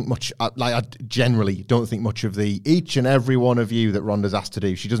didn't think much, I generally don't think much of the each and every one of you that Ronda's asked to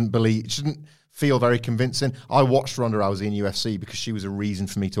do. She doesn't feel very convincing. I watched Ronda Rousey in UFC because she was a reason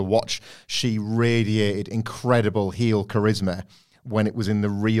for me to watch. She radiated incredible heel charisma when it was in the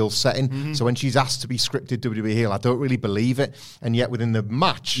real setting. So when she's asked to be scripted WWE heel, I don't really believe it. And yet within the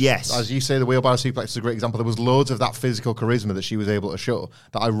match, yes, as you say, the wheelbarrow suplex is a great example. There was loads of that physical charisma that she was able to show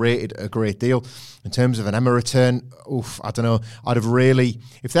that I rated a great deal. In terms of an Emma return, I don't know. I'd have really,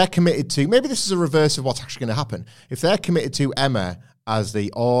 if they're committed to, maybe this is a reverse of what's actually going to happen. If they're committed to Emma as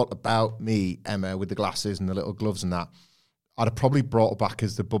the all about me Emma with the glasses and the little gloves and that, I'd have probably brought her back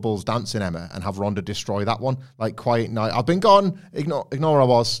as the Bubbles dancing Emma and have Ronda destroy that one. Like, quiet night. I've been gone. Ignore where I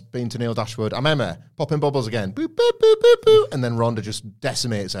was, being to Neil Dashwood. I'm Emma. Popping Bubbles again. Boop, boop, boop, boop, boop. And then Ronda just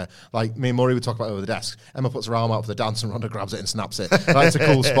decimates her. Like, me and Murray would talk about over the desk. Emma puts her arm out for the dance and Ronda grabs it and snaps it. Right, it's a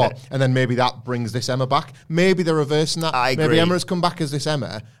cool spot. And then maybe that brings this Emma back. Maybe they're reversing that. I agree. Maybe Emma has come back as this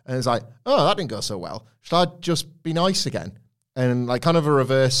Emma and it's like, oh, that didn't go so well. Should I just be nice again? And like kind of a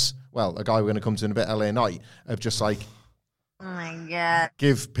reverse, well, a guy we're going to come to in a bit, LA Knight, of just like, oh my God,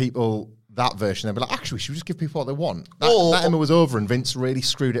 give people that version and be like, actually, should we just give people what they want? That Emma was over and Vince really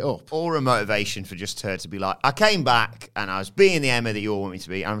screwed it up. Or a motivation for just her to be like, I came back and I was being the Emma that you all want me to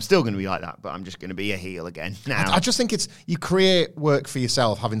be, and I'm still going to be like that, but I'm just going to be a heel again now. I just think you create work for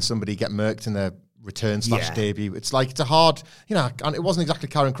yourself having somebody get murked in their return / debut. It's like, it's a hard, and it wasn't exactly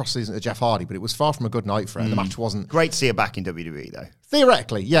Karen Cross season to Jeff Hardy, but it was far from a good night for her. The match wasn't great to see her back in WWE though.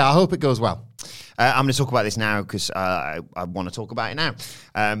 Theoretically, yeah, I hope it goes well. I'm going to talk about this now because I want to talk about it now.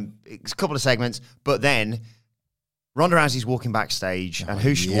 It's a couple of segments, but then Ronda Rousey's walking backstage, and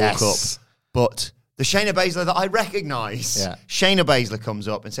who should walk up but the Shayna Baszler that I recognise. Yeah. Shayna Baszler comes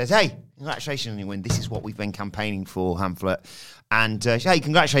up and says, hey, congratulations on your win. This is what we've been campaigning for, Hamflet. And, hey,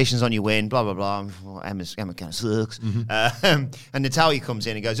 congratulations on your win, blah, blah, blah. Well, Emma kind of sucks. And Natalya comes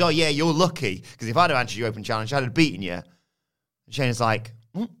in and goes, oh, yeah, you're lucky, because if I'd have answered your open challenge, I'd have beaten you. And Shayna's like,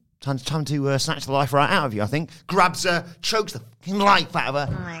 time to snatch the life right out of you, I think. Grabs her, chokes the fucking life out of her.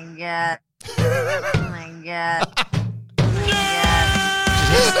 Oh, my God. Oh, my God. Oh, my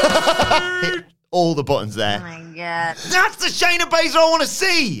God. Hit all the buttons there. Oh, my God. That's the Shayna Baszler I want to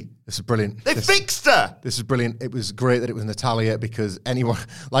see. This is brilliant. They fixed her. This is brilliant. It was great that it was Natalya, because anyone,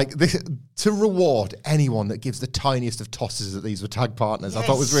 to reward anyone that gives the tiniest of tosses that these were tag partners, I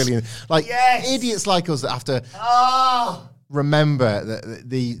thought was really, idiots like us that have to remember that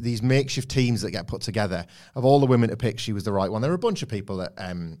these makeshift teams that get put together, of all the women to pick, she was the right one. There are a bunch of people that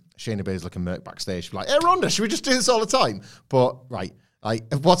Shayna Baszler can murk backstage, like, hey, Ronda, should we just do this all the time? But, right.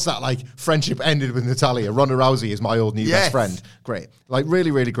 Like, what's that like? Friendship ended with Natalya. Ronda Rousey is my old new best friend. Great. Like, really,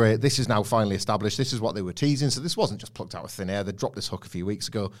 really great. This is now finally established. This is what they were teasing. So this wasn't just plucked out of thin air. They dropped this hook a few weeks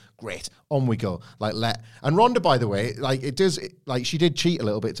ago. Great. On we go. And Ronda, by the way, she did cheat a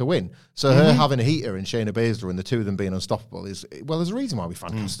little bit to win. So her having a heater in Shayna Baszler and the two of them being unstoppable is, well, there's a reason why we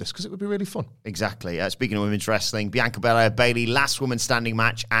fancast this, because it would be really fun. Exactly. Speaking of women's wrestling, Bianca Belair, Bayley, last woman standing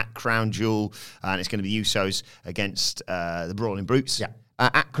match at Crown Jewel. And it's going to be Usos against the Brawling Brutes. Yeah.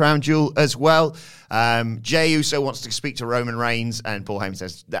 At Crown Jewel as well. Jey Uso wants to speak to Roman Reigns, and Paul Heyman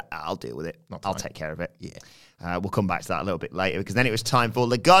says, I'll deal with it. I'll take care of it. Yeah. We'll come back to that a little bit later, because then it was time for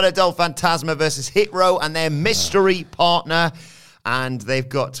Legado del Fantasma versus Hit Row and their mystery partner. And they've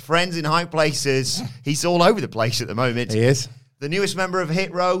got friends in high places. He's all over the place at the moment. He is. The newest member of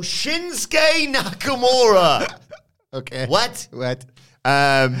Hit Row, Shinsuke Nakamura. Okay. What?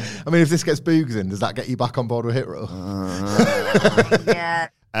 I mean, if this gets Boogs in, does that get you back on board with Hit Row?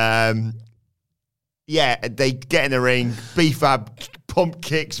 Yeah, they get in the ring, B-Fab pump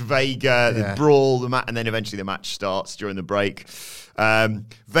kicks Vega, they brawl the match, and then eventually the match starts during the break.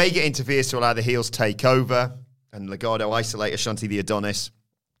 Vega interferes to allow the heels take over, and Legado isolate Ashanti the Adonis.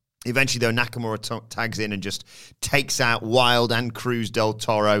 Eventually, though, Nakamura tags in and just takes out Wild and Cruz del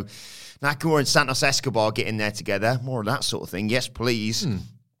Toro. Nakamura and Santos Escobar get in there together. More of that sort of thing. Yes, please.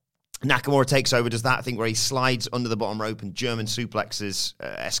 Nakamura takes over, does that thing where he slides under the bottom rope and German suplexes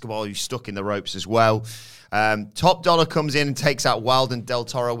Escobar, who's stuck in the ropes as well. Top Dollar comes in and takes out Wild and Del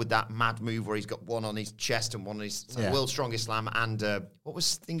Toro with that mad move where he's got one on his chest and one on his World's Strongest Slam. And what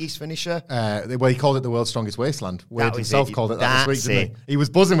was Thingy's finisher? Well, he called it the World's Strongest Wasteland. Wade himself called it that this week, didn't he? He was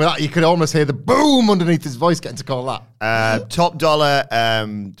buzzing with that. You could almost hear the boom underneath his voice getting to call that. Top Dollar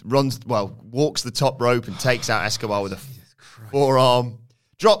walks the top rope and takes out Escobar with a forearm.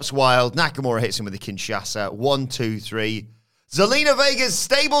 Drops Wild. Nakamura hits him with a Kinshasa. 1, 2, 3. Zelina Vega's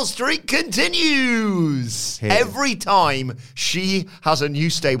stable streak continues. Every time she has a new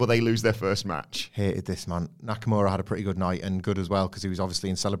stable, they lose their first match. Hated this, man. Nakamura had a pretty good night, and good as well, because he was obviously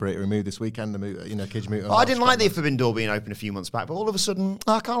in Celebratory Mood this weekend, Kij Muto. I didn't like the Forbidden Door being open a few months back, but all of a sudden,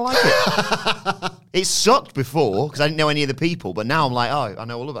 I kind of like it. It sucked before, because I didn't know any of the people, but now I'm like, oh, I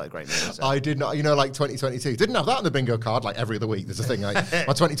know all about the Great Muta. So. I did not, like 2022. Didn't have that on the bingo card, like every other week. There's a thing, like,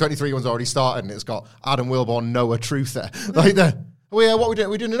 my 2023 one's already started, and it's got Adam Wilborn, Noah Truther. Like, what we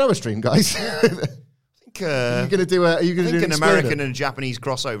doing? We're doing a Noah stream, guys. Are you going to do an American and a Japanese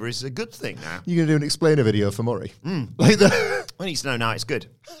crossover is a good thing now. You're going to do an explainer video for Murray. I need to know now it's good.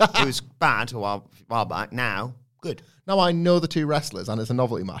 It was bad a while back. Now, good. Now I know the two wrestlers and it's a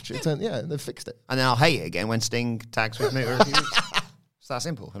novelty match. They've fixed it. And then I'll hate it again when Sting tags with Muta. It's that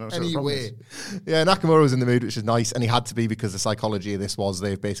simple. I don't know anyway, Nakamura was in the mood, which is nice, and he had to be, because the psychology of this was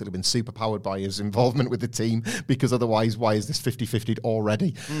they've basically been superpowered by his involvement with the team, because otherwise, why is this 50-50'd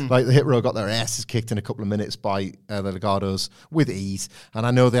already? Like, the Hit Row got their asses kicked in a couple of minutes by the Legados with ease, and I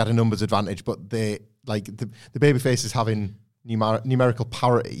know they had a numbers advantage, but the babyfaces having numerical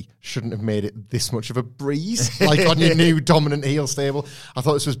parity shouldn't have made it this much of a breeze, like on your new dominant heel stable. I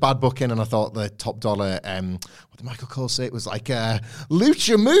thought this was bad booking, and I thought the Top Dollar, what did Michael Cole say? It was like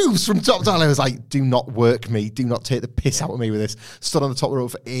lucha moves from Top Dollar. I was like, do not work me, do not take the piss out of me with this. Stood on the top rope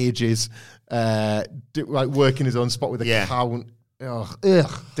for ages, working his own spot with a count.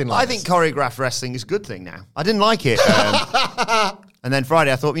 Didn't like I think choreographed wrestling is a good thing now. I didn't like it. And then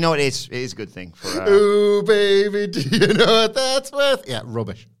Friday, I thought, you know what, it is a good thing. Ooh, baby, do you know what that's worth? Yeah,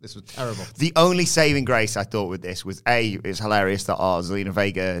 rubbish. This was terrible. The only saving grace I thought with this was, it's hilarious that our Zelina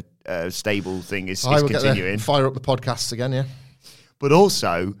Vega stable thing is continuing. Fire up the podcasts again, yeah. But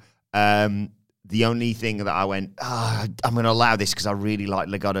also, the only thing that I went, I'm going to allow this because I really like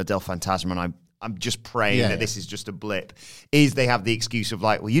Legado del Fantasma, and I'm just praying that this is just a blip, is they have the excuse of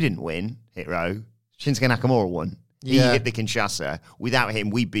like, well, you didn't win, Hit Row. Shinsuke Nakamura won. He hit the Kinshasa. Without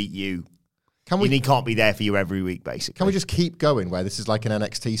him, we beat you. And he can't be there for you every week, basically. Can we just keep going where this is like an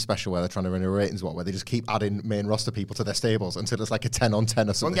NXT special where they're trying to run a ratings one, where they just keep adding main roster people to their stables until it's like a 10-on-10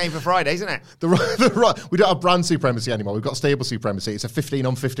 or something? One game for Friday, isn't it? We don't have brand supremacy anymore. We've got stable supremacy. It's a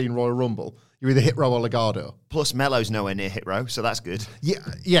 15-on-15 Royal Rumble. You're either Hit Row or Legado. Plus, Mello's nowhere near Hit Row, so that's good. Yeah,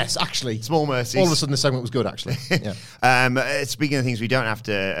 yes, actually. Small mercies. All of a sudden, the segment was good, actually. Yeah. Speaking of things we don't have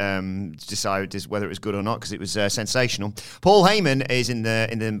to decide whether it was good or not, because it was sensational. Paul Heyman is in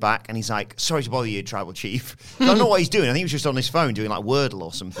the back, and he's like, sorry to bother you, Tribal Chief. I don't know what he's doing. I think he was just on his phone doing like Wordle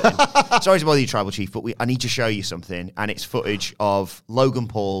or something. Sorry to bother you, Tribal Chief, but I need to show you something. And it's footage of Logan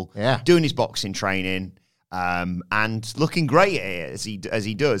Paul doing his boxing training and looking great at it as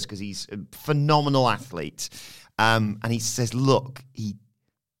he does, because he's a phenomenal athlete. And he says, look, he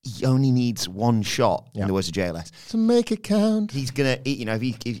only needs one shot, in the words of JLS. To make it count. He's going to,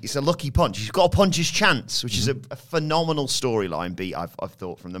 if it's a lucky punch, he's got to punch his chance, which is a phenomenal storyline beat, I've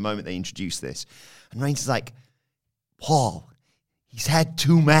thought, from the moment they introduced this. And Reigns is like, Paul, he's had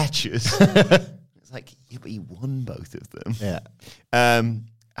 2 matches. It's like, yeah, but he won both of them. Yeah. And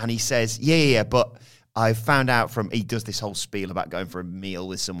he says, yeah, but I found out he does this whole spiel about going for a meal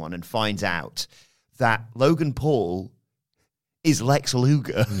with someone and finds out that Logan Paul is Lex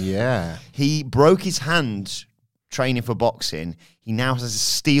Luger. Yeah. He broke his hand training for boxing. He now has a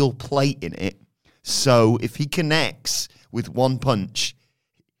steel plate in it. So if he connects with one punch,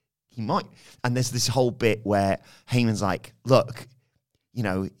 he might. And there's this whole bit where Heyman's like, look, he's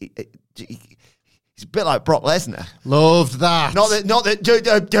a bit like Brock Lesnar. Loved that. Not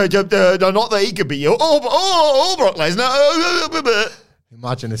that he could be you. Brock Lesnar.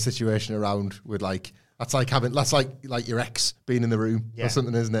 Imagine a situation around with that's like your ex being in the room or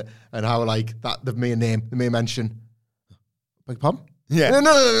something, isn't it? And how the mere mention. Beg pardon? Yeah. No,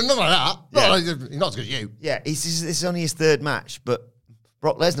 not like that. Yeah. Not as good as you. Yeah, this is only his 3rd match, but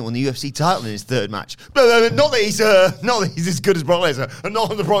Brock Lesnar won the UFC title in his 3rd match. Not that he's as good as Brock Lesnar, and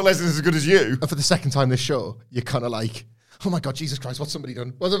not that Brock Lesnar is as good as you. And for the second time this show, you're kind of like, oh my God, Jesus Christ, what's somebody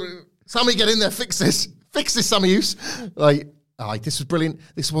done? Sammy, get in there, fix this, Sammy Hughes. This was brilliant.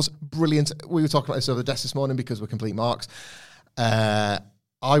 This was brilliant. We were talking about this over the desk this morning because we're complete marks. I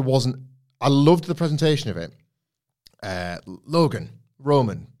loved the presentation of it. Logan,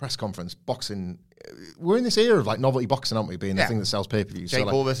 Roman, press conference, boxing. We're in this era of novelty boxing, aren't we? Being the thing that sells pay-per-views. Jake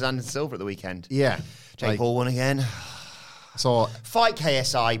Paul versus Anderson Silva at the weekend. Yeah. Jake Paul won again. I saw fight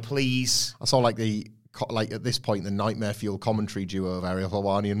KSI, please. I saw at this point the nightmare fuel commentary duo of Ariel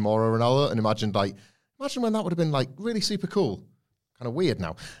Helwani and Mauro Ranallo, and imagine when that would have been really super cool. Kind of weird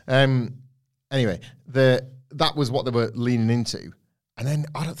now. Anyway, that was what they were leaning into. And then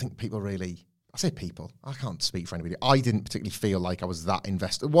I don't think people really, I say people, I can't speak for anybody. I didn't particularly feel like I was that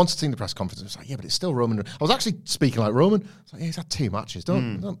invested. Once I'd seen the press conference, I was like, yeah, but it's still Roman. I was actually speaking like Roman. I was like, yeah, he's had 2 matches.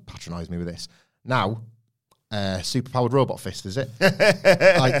 Don't patronise me with this. Now, super-powered robot fist, is it?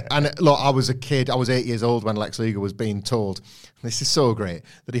 And look, I was a kid. I was 8 years old when Lex Luger was being told, this is so great,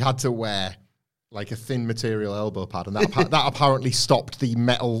 that he had to wear like a thin material elbow pad, and that apparently stopped the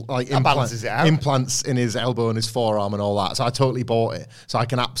metal implants in his elbow and his forearm and all that. So I totally bought it. So I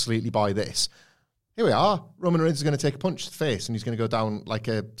can absolutely buy this. Here we are. Roman Reigns is going to take a punch to the face, and he's going to go down like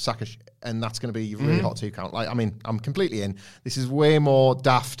a sack of and that's going to be a really hot 2 count. Like, I mean, I'm completely in. This is way more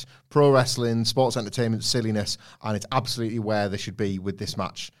daft pro wrestling, sports entertainment silliness, and it's absolutely where they should be with this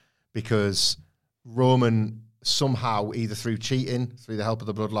match, because Roman somehow, either through cheating, through the help of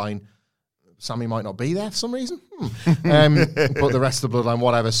the bloodline, Sammy might not be there for some reason, but the rest of the bloodline,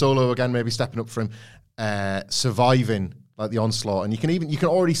 whatever. Solo again, maybe stepping up for him, surviving like the onslaught, and you can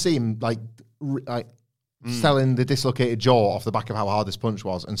already see him like selling the dislocated jaw off the back of how hard this punch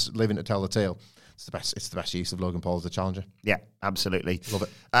was, and living to tell the tale. It's the best use of Logan Paul as the challenger. Yeah, absolutely, love it.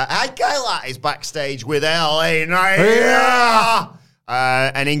 Ed Gaylat is backstage with LA Knight, yeah!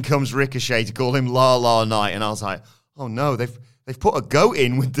 And in comes Ricochet to call him La La Knight, and I was like, oh no, they've put a goat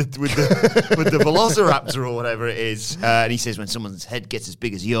in with the Velociraptor or whatever it is. And he says, when someone's head gets as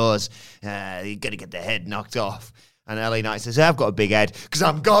big as yours, you're going to get their head knocked off. And LA Knight says, I've got a big head because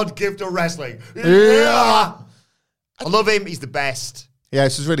I'm God gift of wrestling. Yeah! I love him. He's the best. Yeah,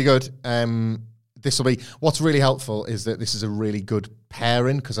 this is really good. This will be, what's really helpful is that this is a really good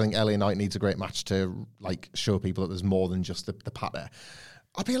pairing, because I think LA Knight needs a great match to like show people that there's more than just the patter.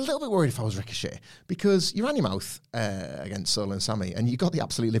 I'd be a little bit worried if I was Ricochet, because you ran your mouth against Solo and Sammy, and you got the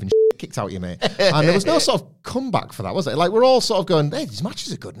absolute living shit kicked out of you, mate. And there was no sort of comeback for that, was it? Like, we're all sort of going, hey, these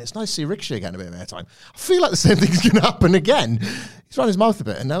matches are good, and it's nice to see Ricochet getting a bit of airtime. I feel like the same thing's going to happen again. He's run his mouth a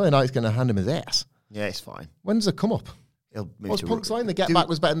bit, and LA Knight's going to hand him his ass. Yeah, it's fine. When's it come up? He'll move What's Punk's line? The get back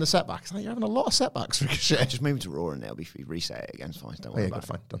was better than the setbacks. Like, you're having a lot of setbacks, Ricochet. Just move to Raw, and they'll be reset it again. Fine, don't worry about it.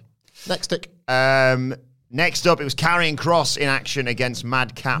 Fine, done. Next tick. Next up, it was Karrion Kross in action against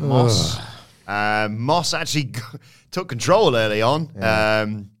Madcap Moss. Moss actually took control early on. Yeah.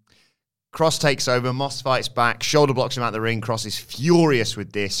 Kross takes over. Moss fights back. Shoulder blocks him out the ring. Kross is furious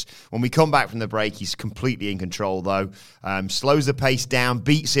with this. When we come back from the break, he's completely in control, though. Slows the pace down,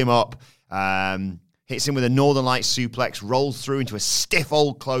 beats him up. Hits him with a Northern Lights suplex, rolls through into a stiff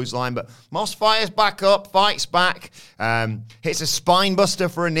old clothesline, but Moss fires back up, fights back, hits a spine buster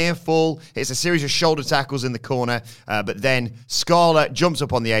for a near fall, hits a series of shoulder tackles in the corner, but then Scarlett jumps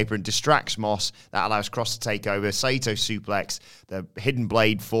up on the apron, distracts Moss. That allows Kross to take over. Saito suplex, the hidden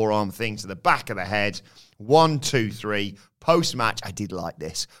blade forearm thing to the back of the head. 1, 2, 3. Post-match, I did like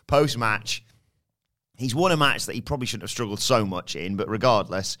this. Post-match, he's won a match that he probably shouldn't have struggled so much in, but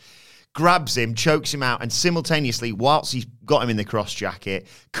regardless, grabs him, chokes him out, and simultaneously, whilst he's got him in the cross jacket,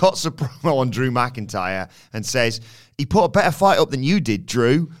 cuts a promo on Drew McIntyre and says, he put a better fight up than you did,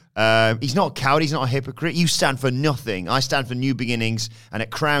 Drew. He's not a coward, he's not a hypocrite. You stand for nothing. I stand for new beginnings, and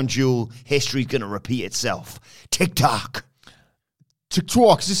at Crown Jewel, history's going to repeat itself. TikTok.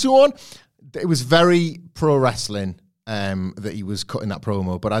 TikTok. Is this one? It was very pro wrestling. That he was cutting that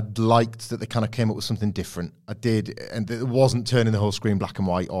promo, but I liked that they kind of came up with something different. I did, and it wasn't turning the whole screen black and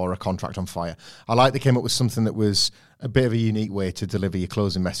white or a contract on fire. I liked they came up with something that was a bit of a unique way to deliver your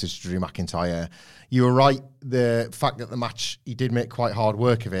closing message to Drew McIntyre. You were right, the fact that the match, he did make quite hard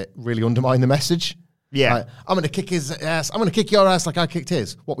work of it, really undermined the message. Yeah. Like, I'm going to kick his ass. I'm going to kick your ass like I kicked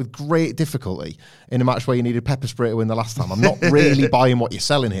his. What, with great difficulty in a match where you needed pepper spray to win the last time. I'm not really buying what you're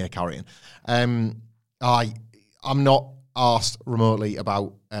selling here, Karrion. I'm not asked remotely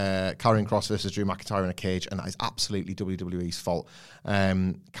about Karrion Kross versus Drew McIntyre in a cage, and that is absolutely WWE's fault.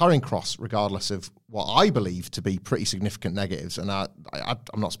 Karrion Kross, regardless of what I believe to be pretty significant negatives, and I'm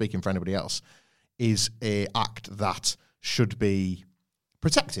not speaking for anybody else, is a act that should be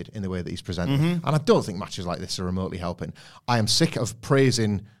protected in the way that he's presented. And I don't think matches like this are remotely helping. I am sick of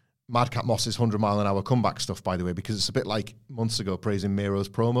praising Madcap Moss's 100-mile-an-hour comeback stuff, by the way, because it's a bit like months ago praising Miro's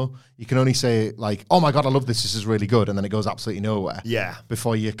promo. You can only say, like, oh my God, I love this, this is really good, and then it goes absolutely nowhere. Yeah.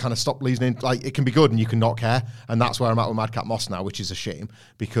 Before you kind of stop listening. Like, it can be good and you can not care, and that's where I'm at with Madcap Moss now, which is a shame,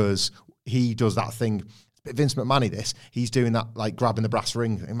 because he does that thing. Vince McMahon, this, he's doing that, like, grabbing the brass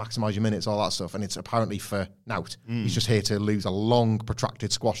ring, maximise your minutes, all that stuff, and it's apparently for nout. He's just here to lose a long,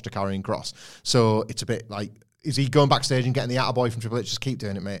 protracted squash to Karrion Kross. So it's a bit like, is he going backstage and getting the attaboy from Triple H? Just keep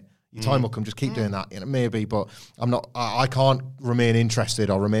doing it, mate. Your time will come, just keep doing that. You know, maybe, but I'm not. I can't remain interested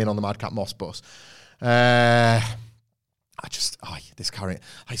or remain on the Madcap Moss bus. This Karrion,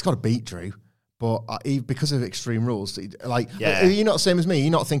 he's got to beat Drew, But because of Extreme Rules, like, you're not the same as me.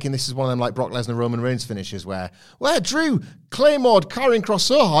 You're not thinking this is one of them like Brock Lesnar, Roman Reigns finishes where Drew Claymore'd Karrion Kross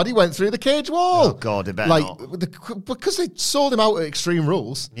so hard he went through the cage wall. Oh God, I bet not. Because they sold him out at Extreme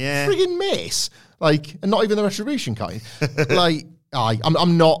Rules. Yeah, friggin' mace. Like, and not even the Retribution kind. Like,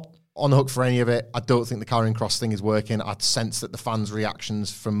 I'm not on the hook for any of it. I don't think the Karrion Kross thing is working. I sense that the fans'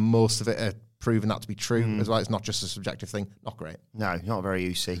 reactions from most of it are proving that to be true as well. It's not just a subjective thing. Not great. No, not very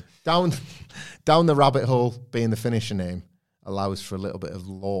UC. Down the rabbit hole being the finisher name allows for a little bit of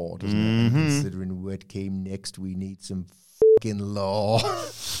lore, doesn't it? Considering what came next, we need some fucking lore.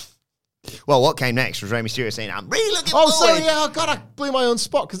 Well, what came next was Rey Mysterio saying, I'm really looking forward. Oh, sorry, yeah, God, I blew my own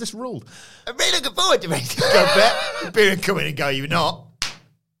spot because this ruled. I'm really looking forward to Rey Mysterio come in and go, you're not.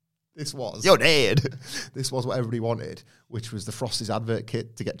 You're dead. This was what everybody wanted, which was the Frosty's advert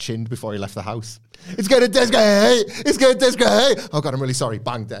kit to get chinned before he left the house. It's going to disgrace. It's going to disgrace. Oh, God, I'm really sorry.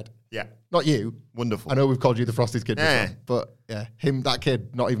 Bang, dead. Yeah. Not you. Wonderful. I know we've called you the Frosty's kid before, but yeah, that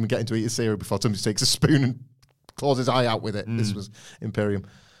kid not even getting to eat his cereal before somebody takes a spoon and claws his eye out with it. This was Imperium.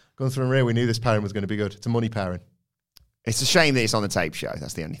 Gunther and Rey, we knew this pairing was going to be good. It's a money pairing. It's a shame that it's on the tape show.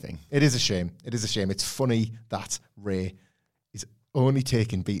 That's the only thing. It is a shame. It's funny that Rey is only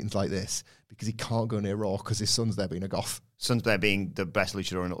taking beatings like this because he can't go near Raw because his son's there being a goth. Son's there being the best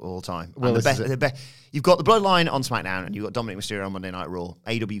luchador in all time. Well, the best. You've got the Bloodline on SmackDown and you've got Dominic Mysterio on Monday Night Raw.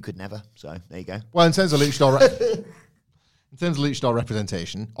 AEW could never, so there you go. Well, in terms of luchador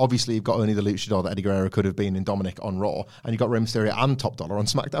representation, obviously you've got only the luchador that Eddie Guerrero could have been in Dominic on Raw, and you've got Rey Mysterio and Top Dollar on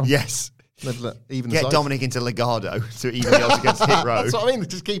SmackDown. Yes. Even Get Dominic into Legado to even else against Hit Row. That's what I mean.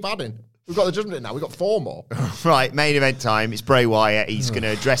 Just keep adding. We've got the Judgment now. We've got 4 more. Right, main event time. It's Bray Wyatt. He's going to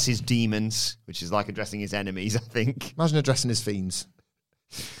address his demons, which is like addressing his enemies, I think. Imagine addressing his fiends.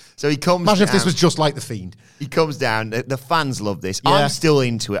 So he comes Imagine down. if this was just like The Fiend. He comes down. The fans love this. Yeah. I'm still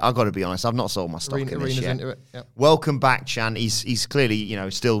into it. I've got to be honest. I've not sold my stock in this yet. Into it. Yep. Welcome back, Chan. He's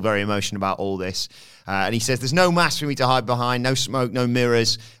clearly, still very emotional about all this. And he says, there's no mask for me to hide behind, no smoke, no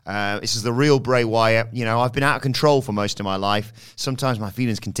mirrors. This is the real Bray Wyatt. I've been out of control for most of my life. Sometimes my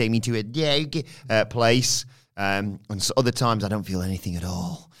feelings can take me to a place. And other times I don't feel anything at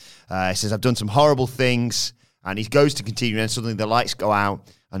all. He says, I've done some horrible things. And he goes to continue, and suddenly the lights go out.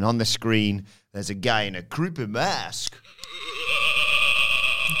 And on the screen, there's a guy in a creepy mask.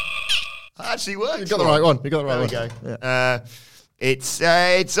 Actually works. You got the right one. There we go. Yeah.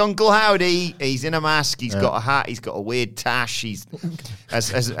 It's Uncle Howdy. He's in a mask. He's got a hat. He's got a weird tash. He's,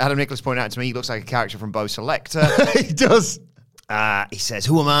 as Adam Nicholas pointed out to me, he looks like a character from Bo Selector. He does. He says,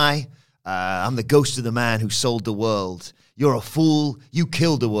 "Who am I? I'm the ghost of the man who sold the world. You're a fool. You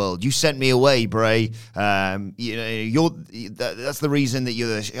killed the world. You sent me away, Bray. That's the reason that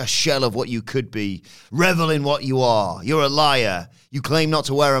you're a shell of what you could be. Revel in what you are. You're a liar. You claim not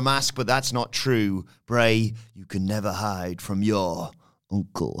to wear a mask, but that's not true. Bray, you can never hide from your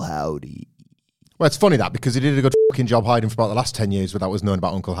Uncle Howdy." Well, it's funny that because he did a good fucking job hiding for about the last 10 years without us knowing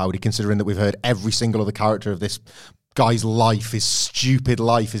about Uncle Howdy, considering that we've heard every single other character of this guy's life, his stupid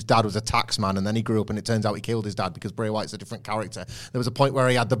life. His dad was a taxman, and then he grew up, and it turns out he killed his dad because Bray Wyatt's a different character. There was a point where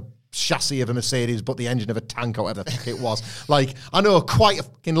he had the chassis of a Mercedes, but the engine of a tank, or whatever the fuck it was. Like, I know quite a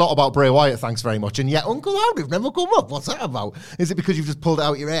fucking lot about Bray Wyatt, thanks very much, and yet Uncle Howdy's never come up. What's that about? Is it because you've just pulled it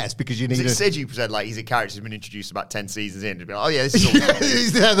out your ass because you need it said you said like he's a character who's been introduced about 10 seasons in to be like, oh yeah, this is all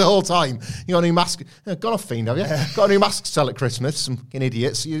he's there the whole time. You got a new mask. Got off Fiend, have you? Got a new mask to sell at Christmas. Some fucking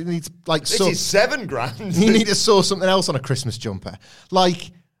idiots. You need to this is $7,000. You need to sew something else on a Christmas jumper.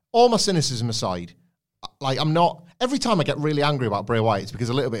 Like, all my cynicism aside, like, I'm not. Every time I get really angry about Bray Wyatt, it's because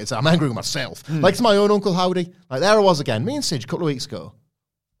a little bit I'm angry with myself. Like, it's my own Uncle Howdy. Like, there I was again. Me and Sige a couple of weeks ago.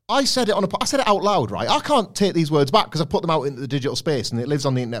 I said it out loud, right? I can't take these words back because I put them out into the digital space and it lives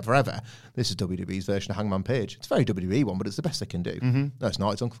on the internet forever. This is WWE's version of Hangman Page. It's a very WWE one, but it's the best they can do. No, it's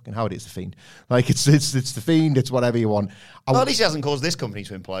not. It's Uncle fucking Howdy. It's the Fiend. Like, it's the Fiend. It's whatever you want. Well, at least he hasn't caused this company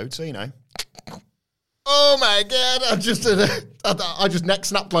to implode, so you know. Oh my God! I just neck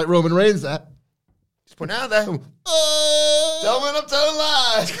snapped like Roman Reigns there. Just put it out there. Tell me I'm telling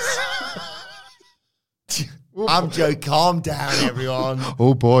lies. I'm Joe. Calm down, everyone.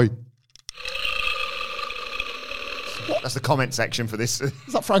 Oh boy. That's the comment section for this. Is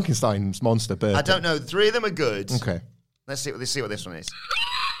that Frankenstein's monster bird? I don't know. 3 of them are good. Okay. Let's see what this one is.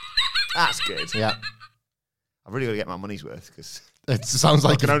 That's good. Yeah. I've really got to get my money's worth because it sounds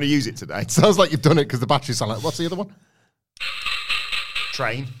like I can only use it today. It sounds like you've done it because the batteries sound like. What's the other one?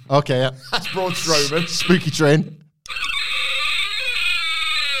 Train. Okay, yeah. That's Braun Strowman. Spooky Train.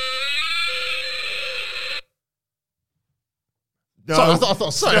 No, sorry, I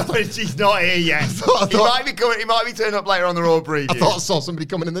thought. Sorry, no, he's not here yet. He might be coming. He might be turning up later on the Raw preview. I thought I saw somebody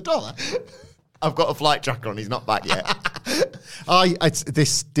coming in the door. I've got a flight tracker on. He's not back yet.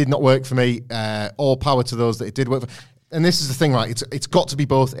 This did not work for me. All power to those that it did work for. And this is the thing, right? It's got to be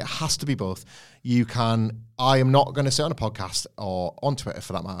both. It has to be both. I am not going to sit on a podcast or on Twitter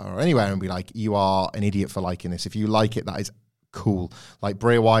for that matter or anywhere and be like, you are an idiot for liking this. If you like it, that is cool. Like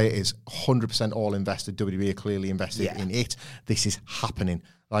Bray Wyatt is 100% all invested. WWE are clearly invested in it. This is happening.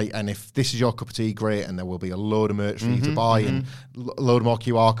 Like, and if this is your cup of tea, great. And there will be a load of merch for you to buy and a load more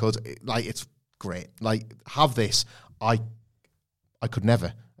QR codes. Like, it's great. Like, have this. I could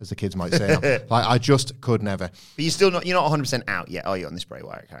never, as the kids might say. Like, I just could never. But you're not 100% out yet, are you, on this Bray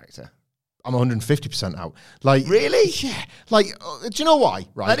Wyatt character? I'm 150% out. Like, really? Yeah. Like, do you know why?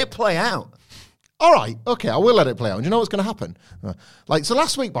 Right. Let it play out. All right, okay, I will let it play out. And do you know what's going to happen? So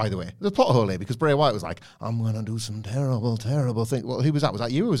last week, by the way, there's a plot hole here because Bray Wyatt was like, I'm going to do some terrible, terrible thing. Well, who was that? Was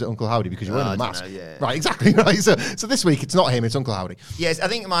that you or was it Uncle Howdy because you're wearing a mask? Right, exactly. Right. So this week, it's not him, it's Uncle Howdy. Yes, I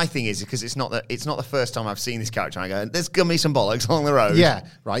think my thing is because it's not the first time I've seen this character and I go, there's going to be some bollocks along the road. Yeah,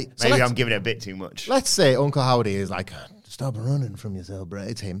 right. Maybe I'm giving it a bit too much. Let's say Uncle Howdy is like, stop running from yourself, Bray.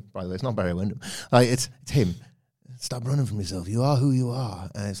 It's him, by the way. It's not Barry Windham. Like, it's him. Stop running from yourself. You are who you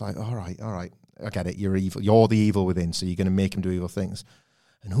are. And it's like, all right. I get it. You're evil. You're the evil within, so you're going to make him do evil things.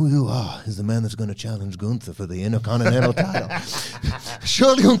 And who you are is the man that's going to challenge Gunther for the Intercontinental title.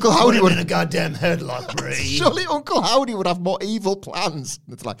 Surely Uncle Howdy would in a goddamn headlock, Bray. Surely Uncle Howdy would have more evil plans.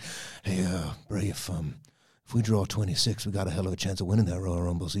 It's like, hey, Bray, if we draw 26, we got a hell of a chance of winning that Royal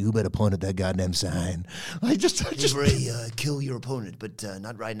Rumble, so you better point at that goddamn sign. Like, just Bray, kill your opponent, but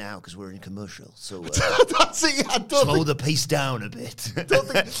not right now because we're in commercial. So that's it. Yeah, slow the pace down a bit.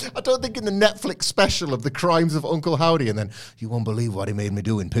 I don't think in the Netflix special of the crimes of Uncle Howdy, and then you won't believe what he made me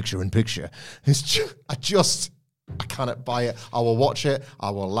do in picture. It's just, I cannot buy it. I will watch it. I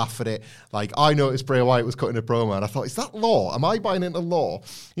will laugh at it. Like, I noticed Bray Wyatt was cutting a promo, and I thought, is that law? Am I buying into law?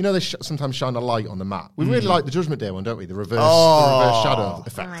 You know, they sometimes shine a light on the mat. We really like the Judgment Day one, don't we? The reverse shadow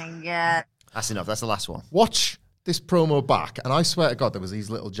effect. Oh, my God. That's enough. That's the last one. Watch this promo back, and I swear to God, there was these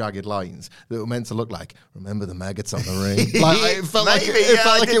little jagged lines that were meant to look like, remember the maggots on the ring? Like, it felt like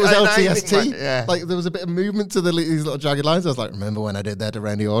it was LTST. Like, there was a bit of movement to these little jagged lines. I was like, remember when I did that to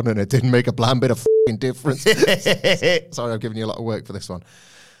Randy Orton and it didn't make a bland bit of difference? Sorry, I've given you a lot of work for this one.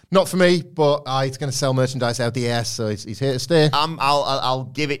 Not for me, but it's going to sell merchandise out the ass, so he's here to stay. I'll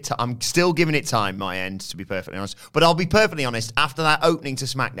give it. I'm still giving it time, my end, to be perfectly honest. But I'll be perfectly honest. After that opening to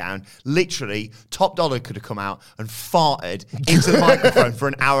SmackDown, literally, Top Dollar could have come out and farted into the microphone for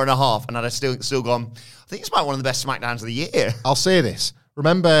an hour and a half, and I'd have still gone. I think it's about one of the best SmackDowns of the year. I'll say this: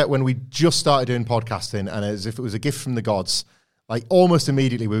 remember when we just started doing podcasting, and as if it was a gift from the gods. Like, almost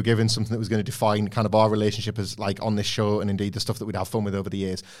immediately, we were given something that was going to define kind of our relationship as, like, on this show and indeed the stuff that we'd have fun with over the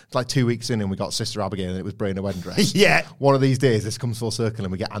years. It's like 2 weeks in and we got Sister Abigail and it was Bray in a wedding dress. Yeah. One of these days, this comes full circle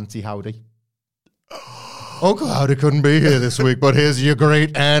and we get Auntie Howdy. Uncle Howdy couldn't be here this week, but here's your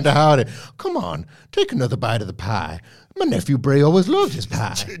great Aunt Howdy. Come on, take another bite of the pie. My nephew Bray always loved his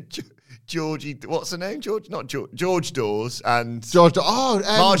pie. Georgie, what's her name? George Dawes and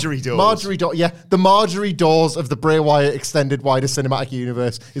Marjorie Dawes. Marjorie Dawes, yeah. The Marjorie Dawes of the Bray Wyatt extended wider cinematic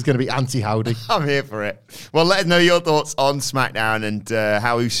universe is going to be Auntie Howdy. I'm here for it. Well, let us know your thoughts on SmackDown and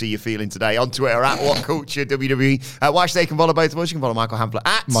how you're feeling today on Twitter at WhatCultureWWE. Watch they can follow both of us. You can follow Michael Hamflett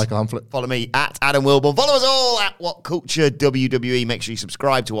at Michael Hamflett. Follow me at Adam Wilborn. Follow us all at WhatCultureWWE. Make sure you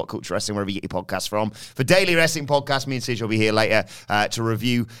subscribe to What Culture Wrestling wherever you get your podcasts from. For daily wrestling podcasts, me and Sid will be here later to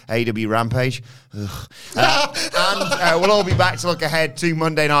review AEW Rampage. And we'll all be back to look ahead to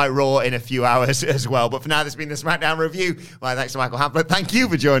Monday Night Raw in a few hours as well. But for now, this has been the SmackDown review. Well, thanks to Michael Hamflett. Thank you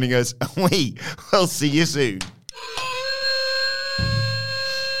for joining us. We will see you soon.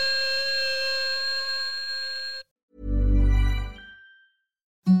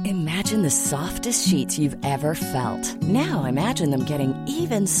 Imagine the softest sheets you've ever felt. Now imagine them getting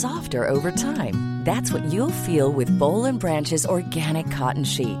even softer over time. That's what you'll feel with Boll & Branch's organic cotton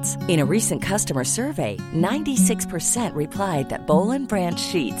sheets. In a recent customer survey, 96% replied that Boll & Branch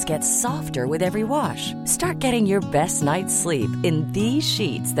sheets get softer with every wash. Start getting your best night's sleep in these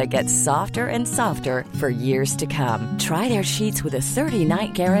sheets that get softer and softer for years to come. Try their sheets with a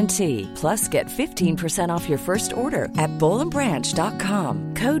 30-night guarantee. Plus, get 15% off your first order at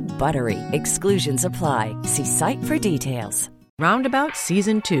BollandBranch.com. Code BUTTERY. Exclusions apply. See site for details. Roundabout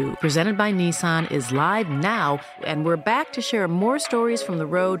Season 2, presented by Nissan, is live now, and we're back to share more stories from the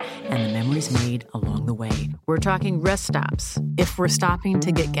road and the memories made along the way. We're talking rest stops. If we're stopping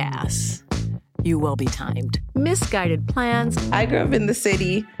to get gas, you will be timed. Misguided plans. I grew up in the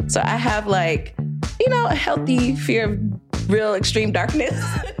city, so I have a healthy fear of real extreme darkness.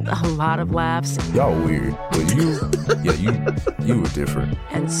 A lot of laughs. Y'all weird, but you were different.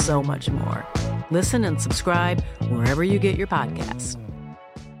 And so much more. Listen and subscribe wherever you get your podcasts.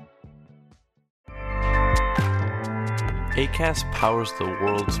 Acast powers the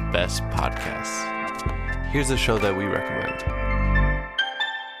world's best podcasts. Here's a show that we recommend.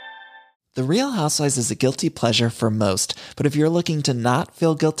 The Real Housewives is a guilty pleasure for most, but if you're looking to not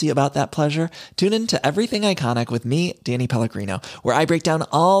feel guilty about that pleasure, tune in to Everything Iconic with me, Danny Pellegrino, where I break down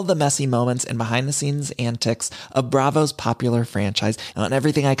all the messy moments and behind-the-scenes antics of Bravo's popular franchise. And on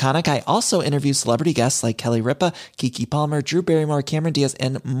Everything Iconic, I also interview celebrity guests like Kelly Ripa, Keke Palmer, Drew Barrymore, Cameron Diaz,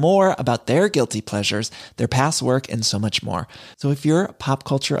 and more about their guilty pleasures, their past work, and so much more. So if you're pop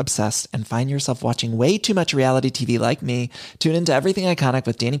culture obsessed and find yourself watching way too much reality TV like me, tune into Everything Iconic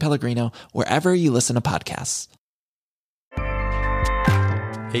with Danny Pellegrino, wherever you listen to podcasts.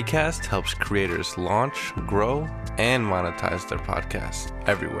 Acast helps creators launch, grow, and monetize their podcasts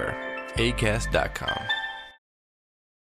everywhere. Acast.com.